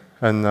queries.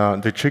 And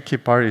the tricky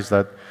part is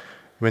that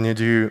when you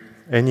do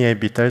any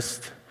A/B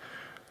test,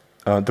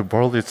 the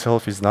world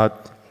itself is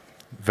not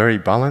very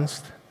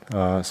balanced.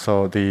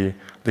 So the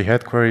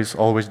head queries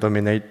always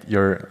dominate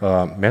your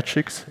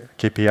metrics,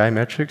 KPI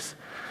metrics.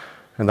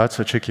 And that's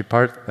a tricky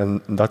part.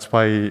 And that's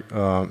why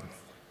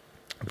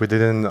we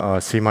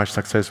didn't see much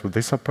success with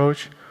this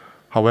approach.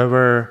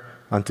 However,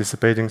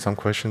 anticipating some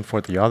question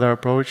for the other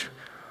approach,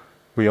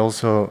 we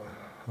also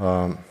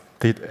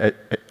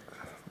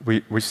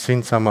we've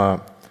seen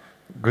some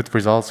good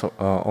results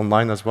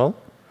online as well.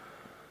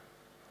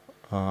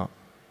 Yeah,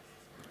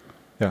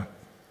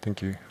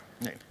 thank you.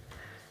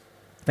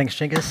 Thanks,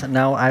 Chingis. And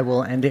now I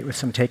will end it with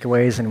some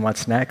takeaways and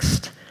what's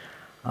next.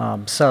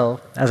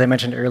 So, as I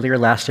mentioned earlier,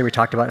 last year we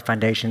talked about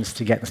foundations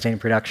to get and stay in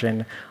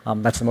production.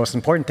 That's the most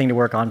important thing to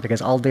work on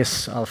because all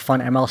this fun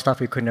ML stuff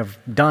we couldn't have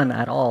done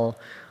at all.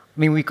 I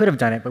mean, we could have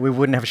done it, but we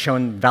wouldn't have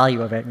shown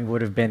value of it. We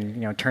would have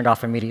been turned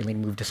off immediately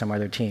and moved to some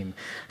other team.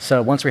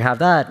 So once we have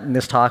that, in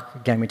this talk,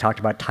 again, we talked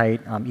about tight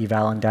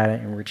eval and data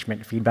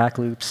enrichment feedback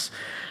loops.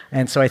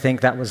 And so I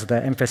think that was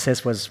the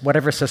emphasis was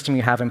whatever system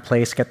you have in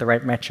place, get the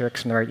right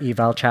metrics and the right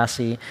eval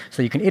chassis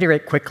so you can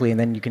iterate quickly and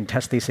then you can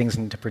test these things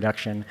into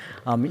production.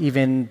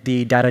 Even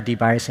the data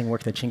debiasing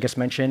work that Chingis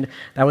mentioned,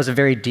 that was a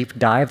very deep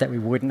dive that we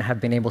wouldn't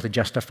have been able to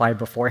justify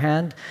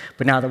beforehand.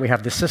 But now that we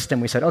have this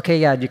system, we said, OK,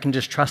 yeah, you can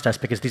just trust us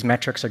because these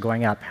metrics are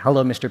going up.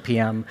 Hello, Mr.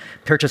 PM.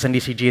 Purchase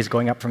NDCG is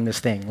going up from this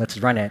thing. Let's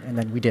run it. And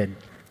then we did.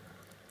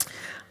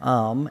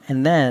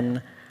 And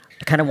then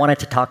I kind of wanted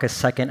to talk a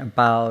second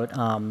about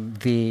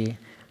the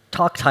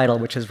talk title,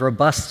 which is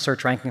Robust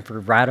Search Ranking for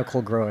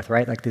Radical Growth,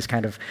 right? Like this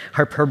kind of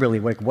hyperbole,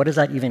 like what does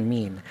that even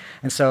mean?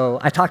 And so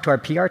I talked to our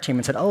PR team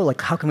and said, oh, like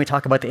how can we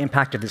talk about the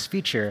impact of this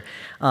feature?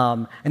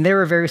 And they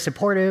were very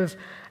supportive,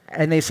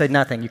 and they said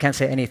nothing. You can't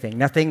say anything.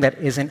 Nothing that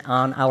isn't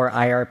on our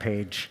IR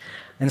page.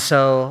 And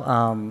so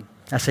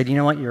I said, you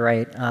know what, you're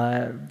right.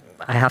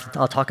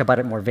 I'll talk about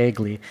it more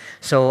vaguely.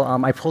 So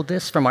I pulled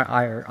this from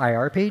our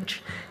IR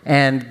page,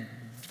 and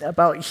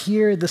about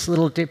here, this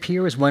little dip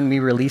here is when we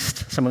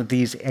released some of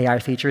these AI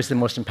features, the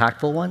most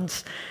impactful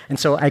ones. And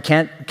so I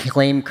can't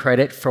claim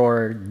credit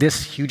for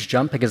this huge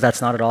jump because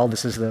that's not at all.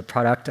 This is the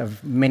product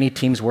of many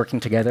teams working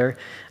together,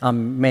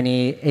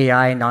 many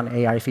AI and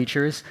non-AI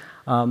features.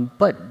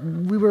 But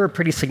we were a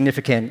pretty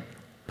significant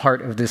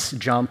part of this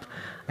jump.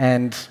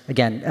 And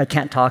again, I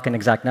can't talk in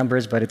exact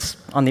numbers, but it's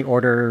on the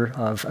order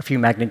of a few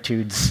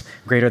magnitudes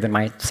greater than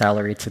my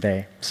salary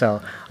today.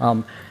 So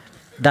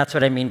that's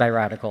what I mean by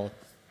radical.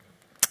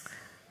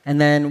 And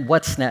then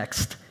what's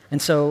next?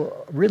 And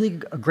so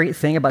really a great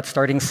thing about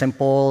starting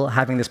simple,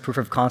 having this proof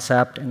of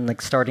concept, and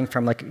like starting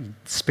from like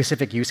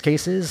specific use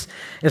cases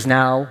is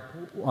now,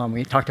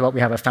 we talked about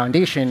we have a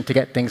foundation to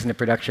get things into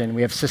production.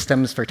 We have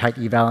systems for tight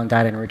eval and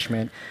data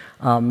enrichment.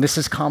 This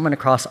is common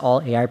across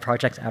all AI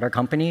projects at our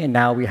company, and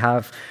now we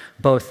have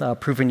both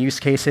proven use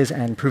cases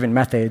and proven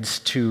methods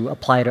to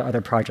apply to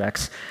other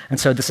projects. And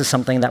so this is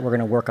something that we're going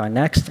to work on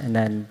next, and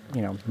then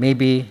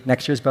maybe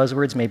next year's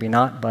buzzwords, maybe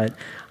not, but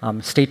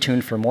stay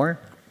tuned for more.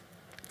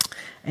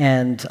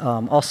 And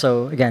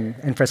also, again,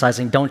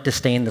 emphasizing don't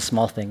disdain the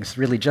small things.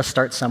 Really just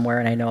start somewhere,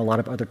 and I know a lot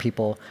of other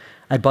people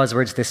at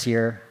Buzzwords this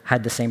year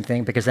had the same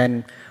thing, because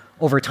then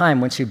over time,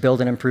 once you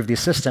build and improve these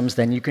systems,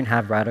 then you can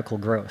have radical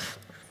growth.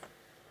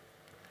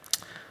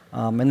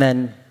 And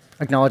then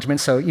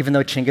acknowledgement. So even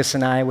though Chingis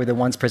and I were the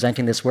ones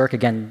presenting this work,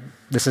 again,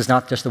 this is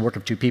not just the work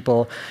of 2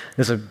 people.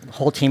 There's a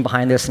whole team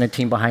behind this and a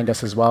team behind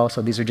us as well.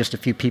 So these are just a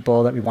few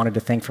people that we wanted to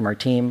thank from our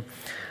team.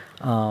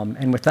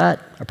 And with that,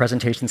 our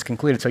presentation is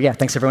concluded. So yeah,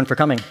 thanks everyone for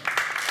coming.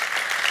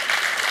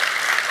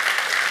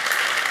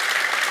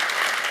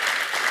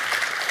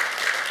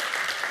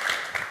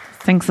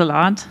 Thanks a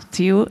lot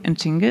to you and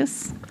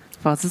Chingis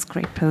for this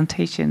great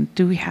presentation.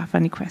 Do we have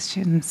any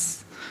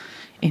questions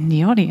in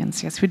the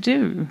audience? Yes, we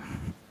do.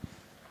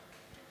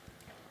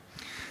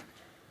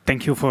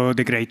 Thank you for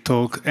the great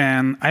talk.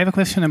 And I have a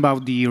question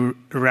about the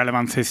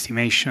relevance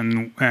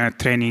estimation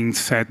training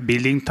set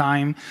building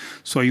time.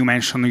 So you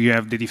mentioned you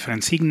have the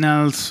different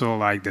signals, so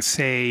like the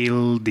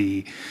sale,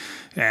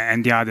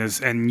 and the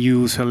others, and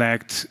you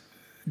select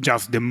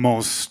just the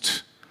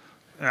most,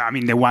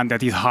 the one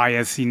that is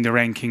highest in the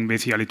ranking,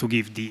 basically, to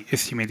give the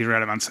estimated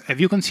relevance. Have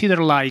you considered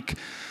like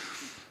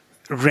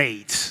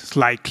rates,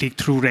 like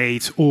click-through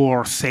rates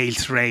or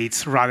sales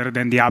rates, rather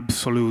than the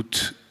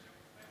absolute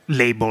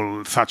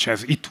label, such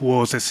as it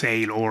was a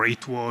sale or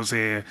it was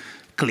a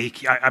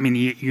click?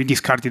 You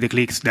discarded the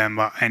clicks then,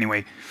 but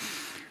anyway.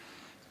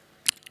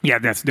 Yeah,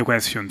 that's the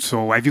question.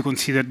 So have you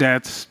considered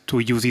that to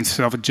use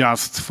instead of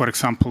just, for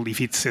example, if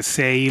it's a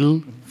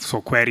sale,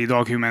 so query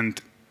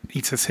document,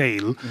 it's a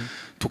sale,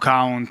 to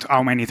count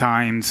how many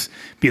times?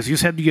 Because you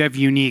said you have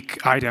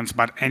unique items,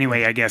 but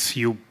anyway, I guess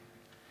you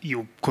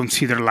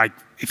consider like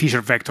a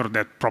feature vector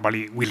that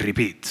probably will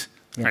repeat,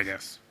 yes. I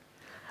guess.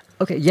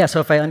 OK, yeah, so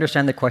if I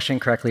understand the question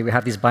correctly, we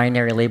have these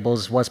binary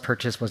labels, was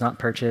purchased, was not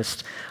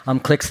purchased.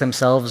 Clicks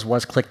themselves,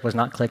 was clicked, was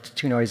not clicked,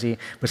 too noisy.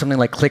 But something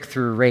like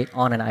click-through rate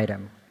on an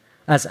item,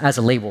 as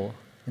a label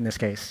in this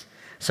case.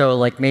 So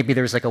like maybe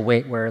there's like a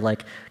weight where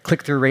like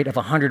click-through rate of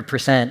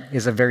 100%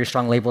 is a very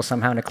strong label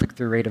somehow, and a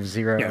click-through rate of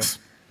 0. Yes.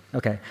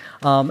 OK.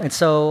 And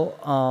so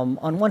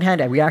on one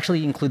hand, we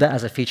actually include that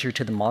as a feature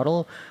to the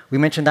model. We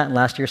mentioned that in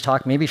last year's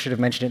talk. Maybe should have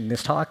mentioned it in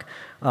this talk.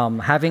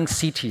 Having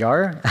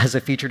CTR as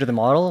a feature to the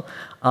model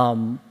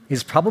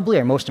is probably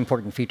our most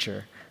important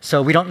feature.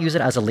 So we don't use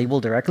it as a label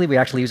directly. We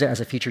actually use it as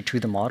a feature to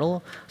the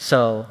model.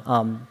 So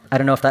I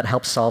don't know if that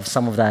helps solve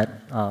some of that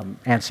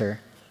answer.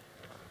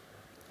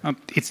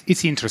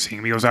 It's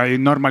interesting, because I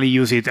normally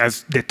use it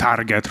as the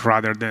target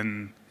rather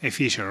than a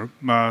feature.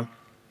 But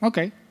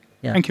OK,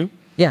 yeah. Thank you.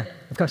 Yeah,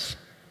 of course.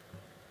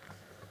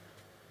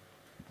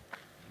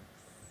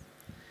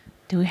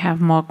 Do we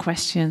have more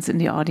questions in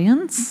the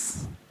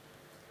audience?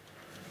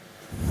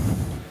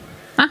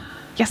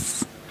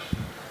 Yes.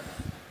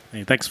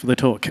 Hey, thanks for the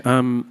talk.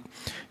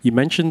 You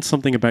mentioned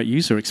something about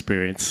user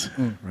experience,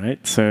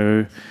 right?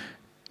 So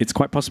it's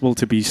quite possible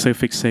to be so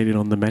fixated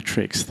on the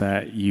metrics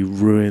that you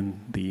ruin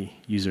the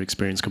user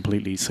experience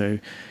completely. So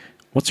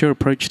what's your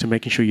approach to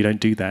making sure you don't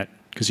do that?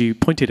 Because you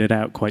pointed it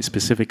out quite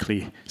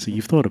specifically, so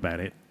you've thought about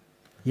it.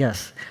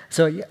 Yes.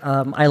 So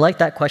I like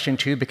that question,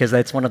 too, because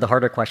that's one of the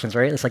harder questions,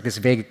 right? It's like this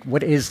vague,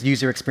 what is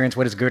user experience?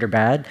 What is good or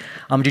bad?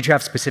 Did you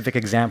have specific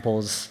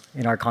examples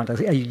in our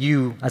context?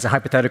 You, as a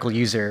hypothetical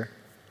user?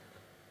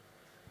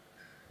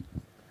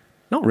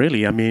 Not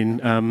really. I mean,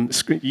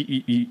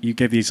 you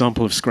gave the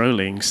example of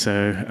scrolling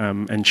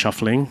and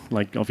shuffling.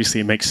 Like,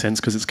 obviously, it makes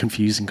sense because it's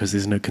confusing because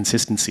there's no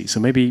consistency.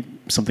 So maybe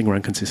something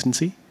around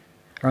consistency?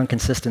 Around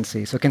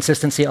consistency. So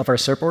consistency of our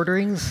SERP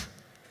orderings?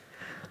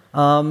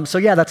 So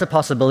yeah, that's a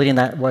possibility, and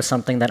that was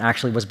something that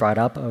actually was brought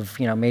up. Of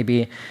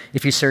maybe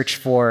if you search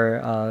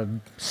for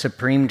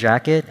Supreme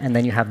jacket and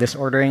then you have this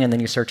ordering, and then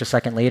you search a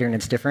second later and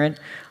it's different,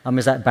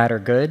 is that bad or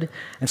good?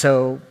 And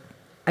so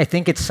I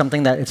think it's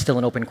something that it's still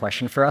an open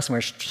question for us, and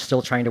we're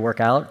still trying to work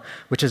out.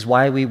 Which is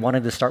why we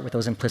wanted to start with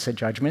those implicit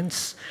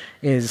judgments.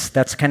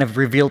 That's kind of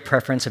revealed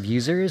preference of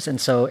users, and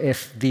so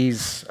if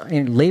these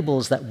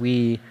labels that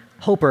we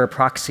hope are a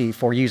proxy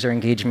for user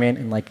engagement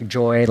and like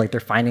joy, like they're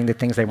finding the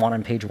things they want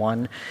on page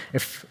 1.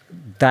 If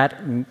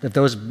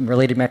those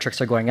related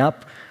metrics are going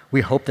up, we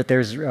hope that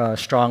there's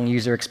strong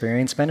user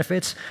experience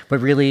benefits.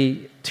 But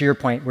really, to your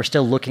point, we're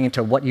still looking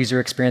into what user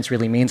experience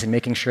really means and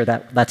making sure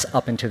that that's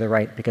up and to the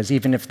right. Because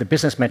even if the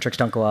business metrics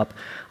don't go up,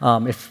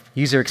 if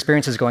user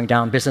experience is going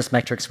down, business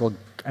metrics will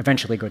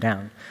eventually go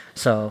down.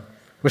 So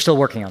we're still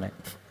working on it.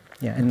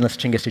 Yeah. Unless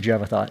Chingis, did you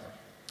have a thought?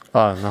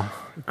 No,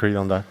 agreed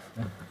on that.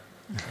 Yeah.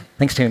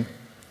 Thanks, Toon.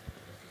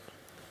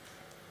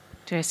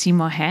 Do I see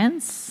more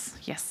hands?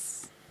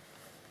 Yes.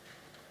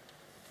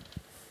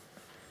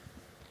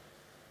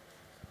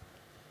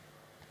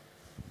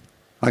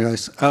 Hi,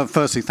 guys.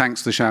 Firstly,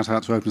 thanks for the shout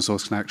out to Open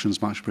Source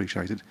Connections, much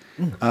appreciated.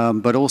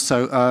 But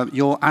also,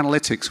 your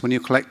analytics, when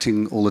you're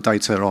collecting all the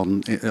data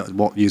on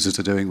what users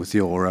are doing with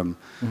your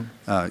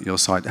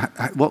site,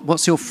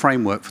 what's your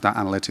framework for that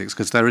analytics?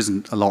 Because there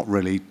isn't a lot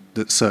really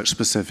that's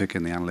search-specific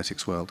in the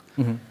analytics world.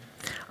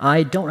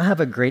 I don't have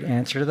a great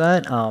answer to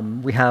that.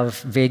 We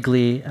have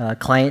vaguely a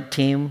client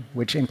team,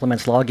 which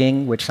implements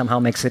logging, which somehow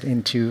makes it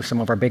into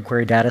some of our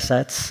BigQuery data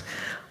sets,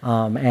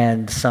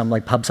 and some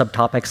like pub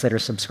subtopics that are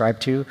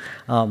subscribed to.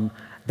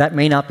 That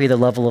may not be the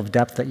level of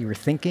depth that you were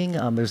thinking.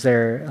 Is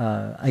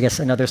there, I guess,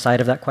 another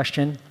side of that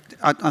question?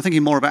 I'm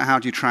thinking more about how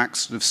do you track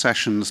sort of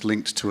sessions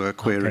linked to a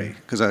query.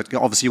 Because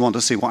obviously you want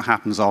to see what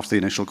happens after the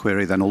initial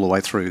query, then all the way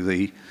through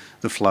the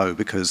flow,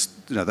 because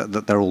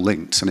they're all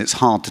linked. And it's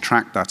hard to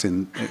track that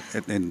in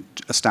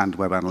a standard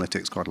web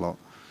analytics quite a lot.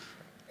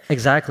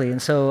 Exactly. And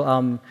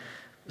so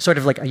sort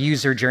of like a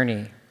user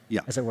journey,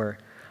 as it were.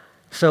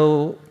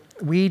 So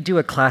we do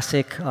a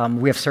classic,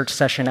 we have search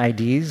session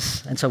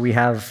IDs. And so we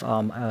have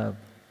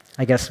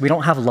I guess we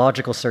don't have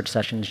logical search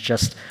sessions,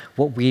 just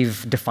what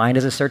we've defined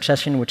as a search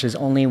session, which is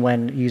only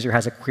when a user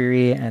has a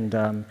query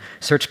and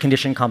search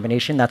condition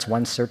combination. That's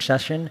one search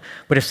session.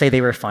 But if, say, they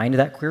refined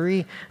that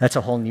query, that's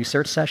a whole new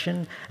search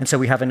session. And so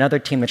we have another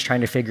team that's trying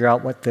to figure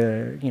out what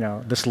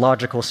this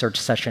logical search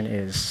session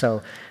is.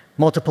 So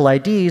multiple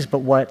IDs,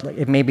 but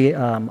it may be a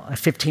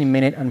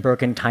 15-minute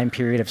unbroken time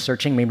period of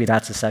searching. Maybe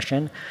that's a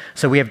session.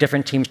 So we have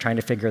different teams trying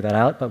to figure that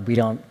out, but we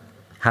don't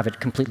have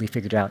it completely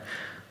figured out.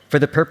 For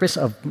the purpose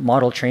of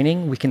model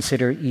training, we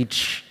consider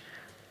each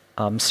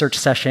search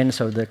session,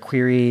 so the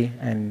query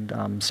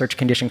and search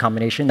condition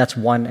combination, that's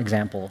one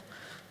example.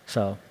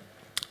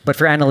 But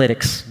for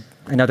analytics,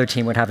 another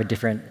team would have a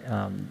different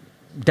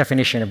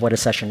definition of what a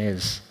session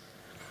is.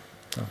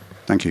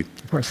 Thank you.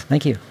 Of course.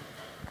 Thank you.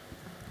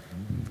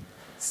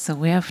 So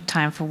we have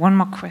time for one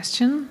more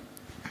question.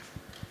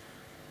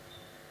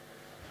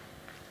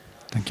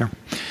 Thank you.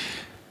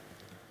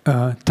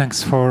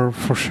 Thanks for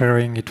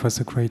sharing. It was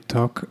a great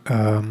talk.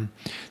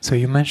 So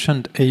you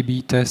mentioned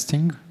A/B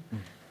testing.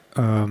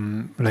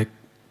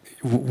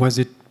 Was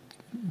it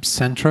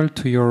central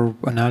to your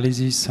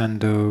analysis and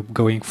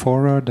going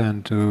forward?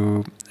 And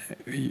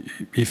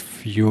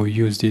if you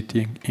used it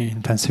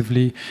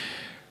intensively,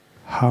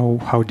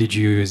 how did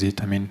you use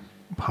it? I mean,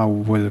 how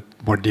were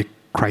the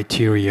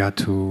criteria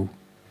to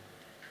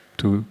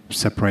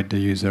separate the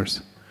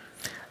users?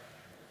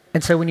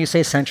 And so when you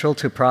say central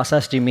to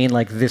process, do you mean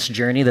like this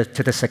journey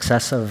to the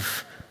success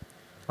of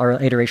our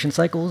iteration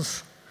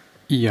cycles?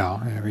 Yeah,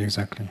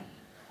 exactly.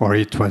 Or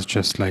it was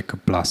just like a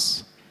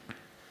plus?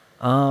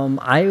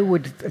 I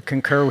would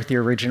concur with the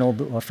original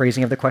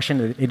phrasing of the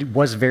question. It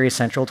was very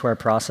central to our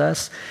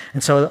process.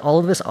 And so all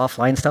of this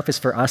offline stuff is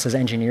for us as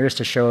engineers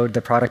to show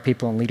the product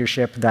people and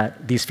leadership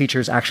that these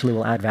features actually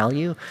will add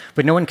value.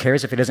 But no one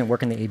cares if it doesn't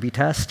work in the A/B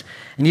test.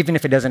 And even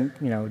if it doesn't,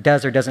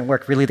 does or doesn't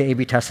work, really the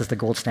A/B test is the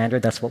gold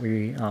standard. That's what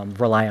we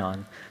rely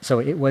on. So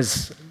it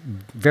was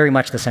very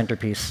much the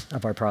centerpiece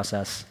of our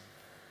process.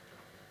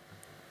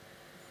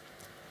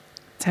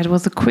 That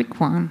was a quick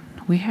one.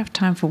 We have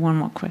time for one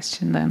more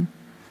question then.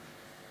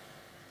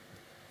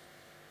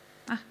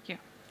 Yeah.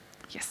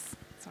 Yes.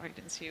 Sorry,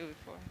 didn't see you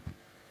before.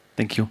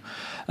 Thank you.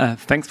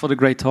 Thanks for the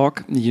great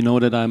talk. You know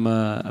that I'm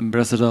an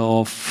ambassador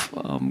of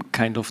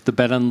kind of the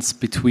balance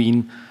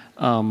between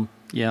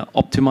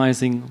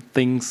optimizing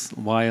things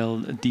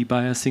while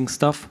debiasing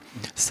stuff.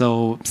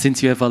 So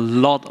since you have a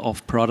lot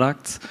of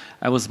products,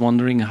 I was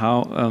wondering how,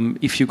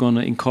 if you're going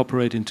to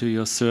incorporate into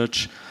your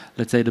search,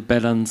 let's say, the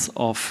balance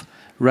of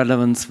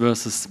relevance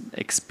versus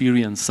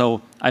experience.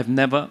 So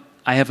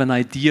I have an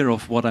idea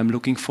of what I'm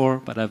looking for,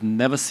 but I've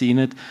never seen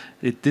it.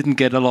 It didn't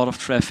get a lot of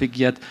traffic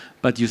yet,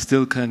 but you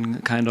still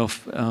can kind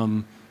of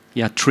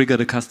trigger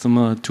the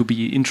customer to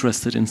be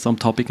interested in some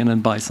topic and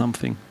then buy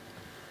something.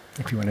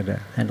 If you wanted to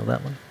handle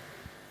that one.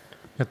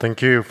 Yeah,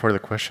 thank you for the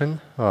question.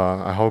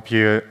 I hope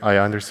I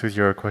understood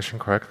your question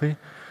correctly.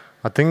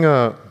 I think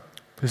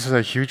this is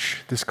a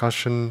huge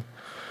discussion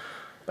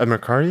at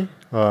Mercari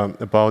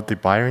about the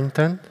buyer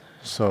intent.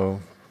 So,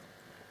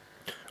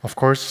 of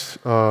course,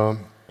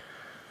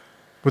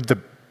 with the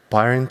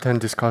buyer intent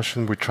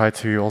discussion, we try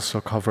to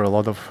also cover a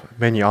lot of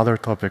many other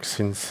topics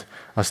since,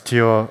 as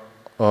Theo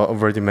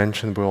already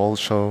mentioned, we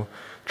also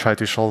try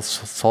to show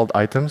sold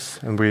items.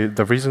 And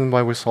the reason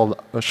why we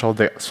show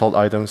the sold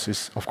items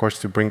is, of course,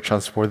 to bring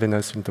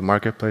trustworthiness into the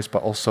marketplace,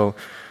 but also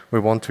we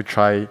want to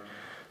try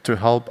to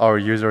help our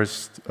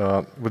users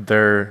with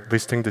their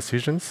listing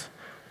decisions,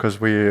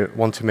 because we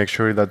want to make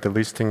sure that the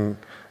listing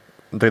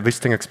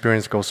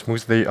experience goes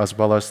smoothly, as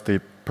well as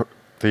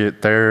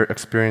their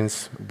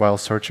experience while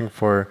searching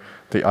for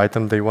the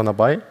item they want to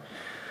buy.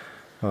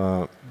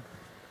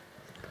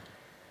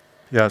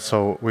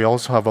 So we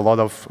also have a lot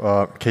of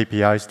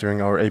KPIs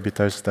during our A/B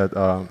tests that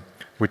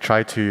we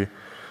try to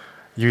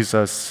use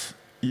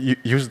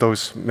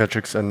those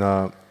metrics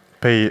and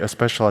pay a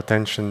special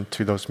attention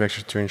to those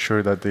metrics to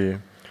ensure that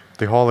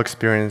the whole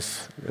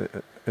experience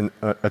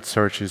at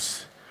search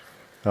is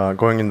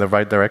going in the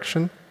right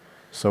direction.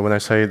 So when I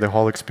say the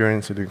whole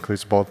experience, it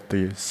includes both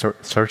the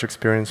search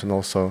experience and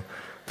also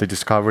the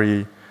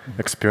discovery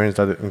experience.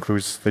 That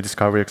includes the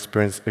discovery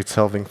experience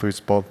itself includes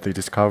both the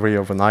discovery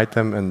of an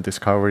item and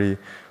discovery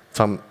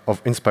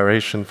of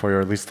inspiration for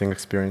your listing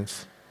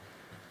experience.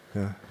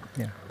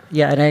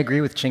 Yeah, and I agree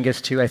with Chingis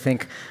too. I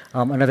think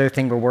another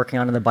thing we're working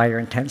on the buyer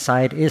intent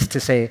side is to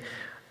say,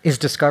 is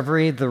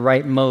discovery the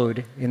right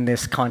mode in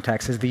this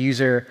context? Is the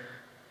user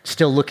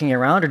still looking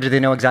around, or do they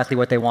know exactly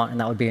what they want, and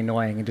that would be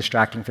annoying and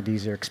distracting for the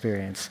user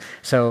experience?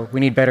 So we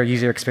need better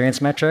user experience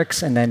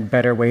metrics and then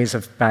better ways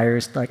of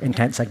buyers, like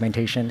intent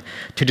segmentation,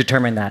 to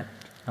determine that,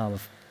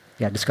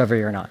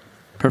 discovery or not.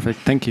 Perfect,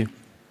 thank you.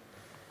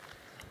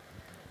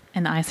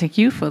 And I thank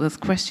you for this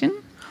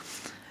question.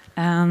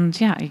 And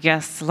I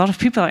guess a lot of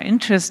people are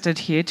interested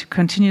here to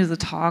continue the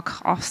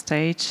talk off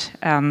stage.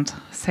 And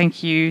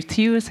thank you,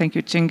 Theo, thank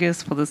you,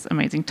 Chingis, for this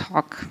amazing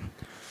talk.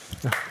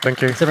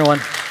 Thank you. Thanks,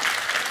 everyone.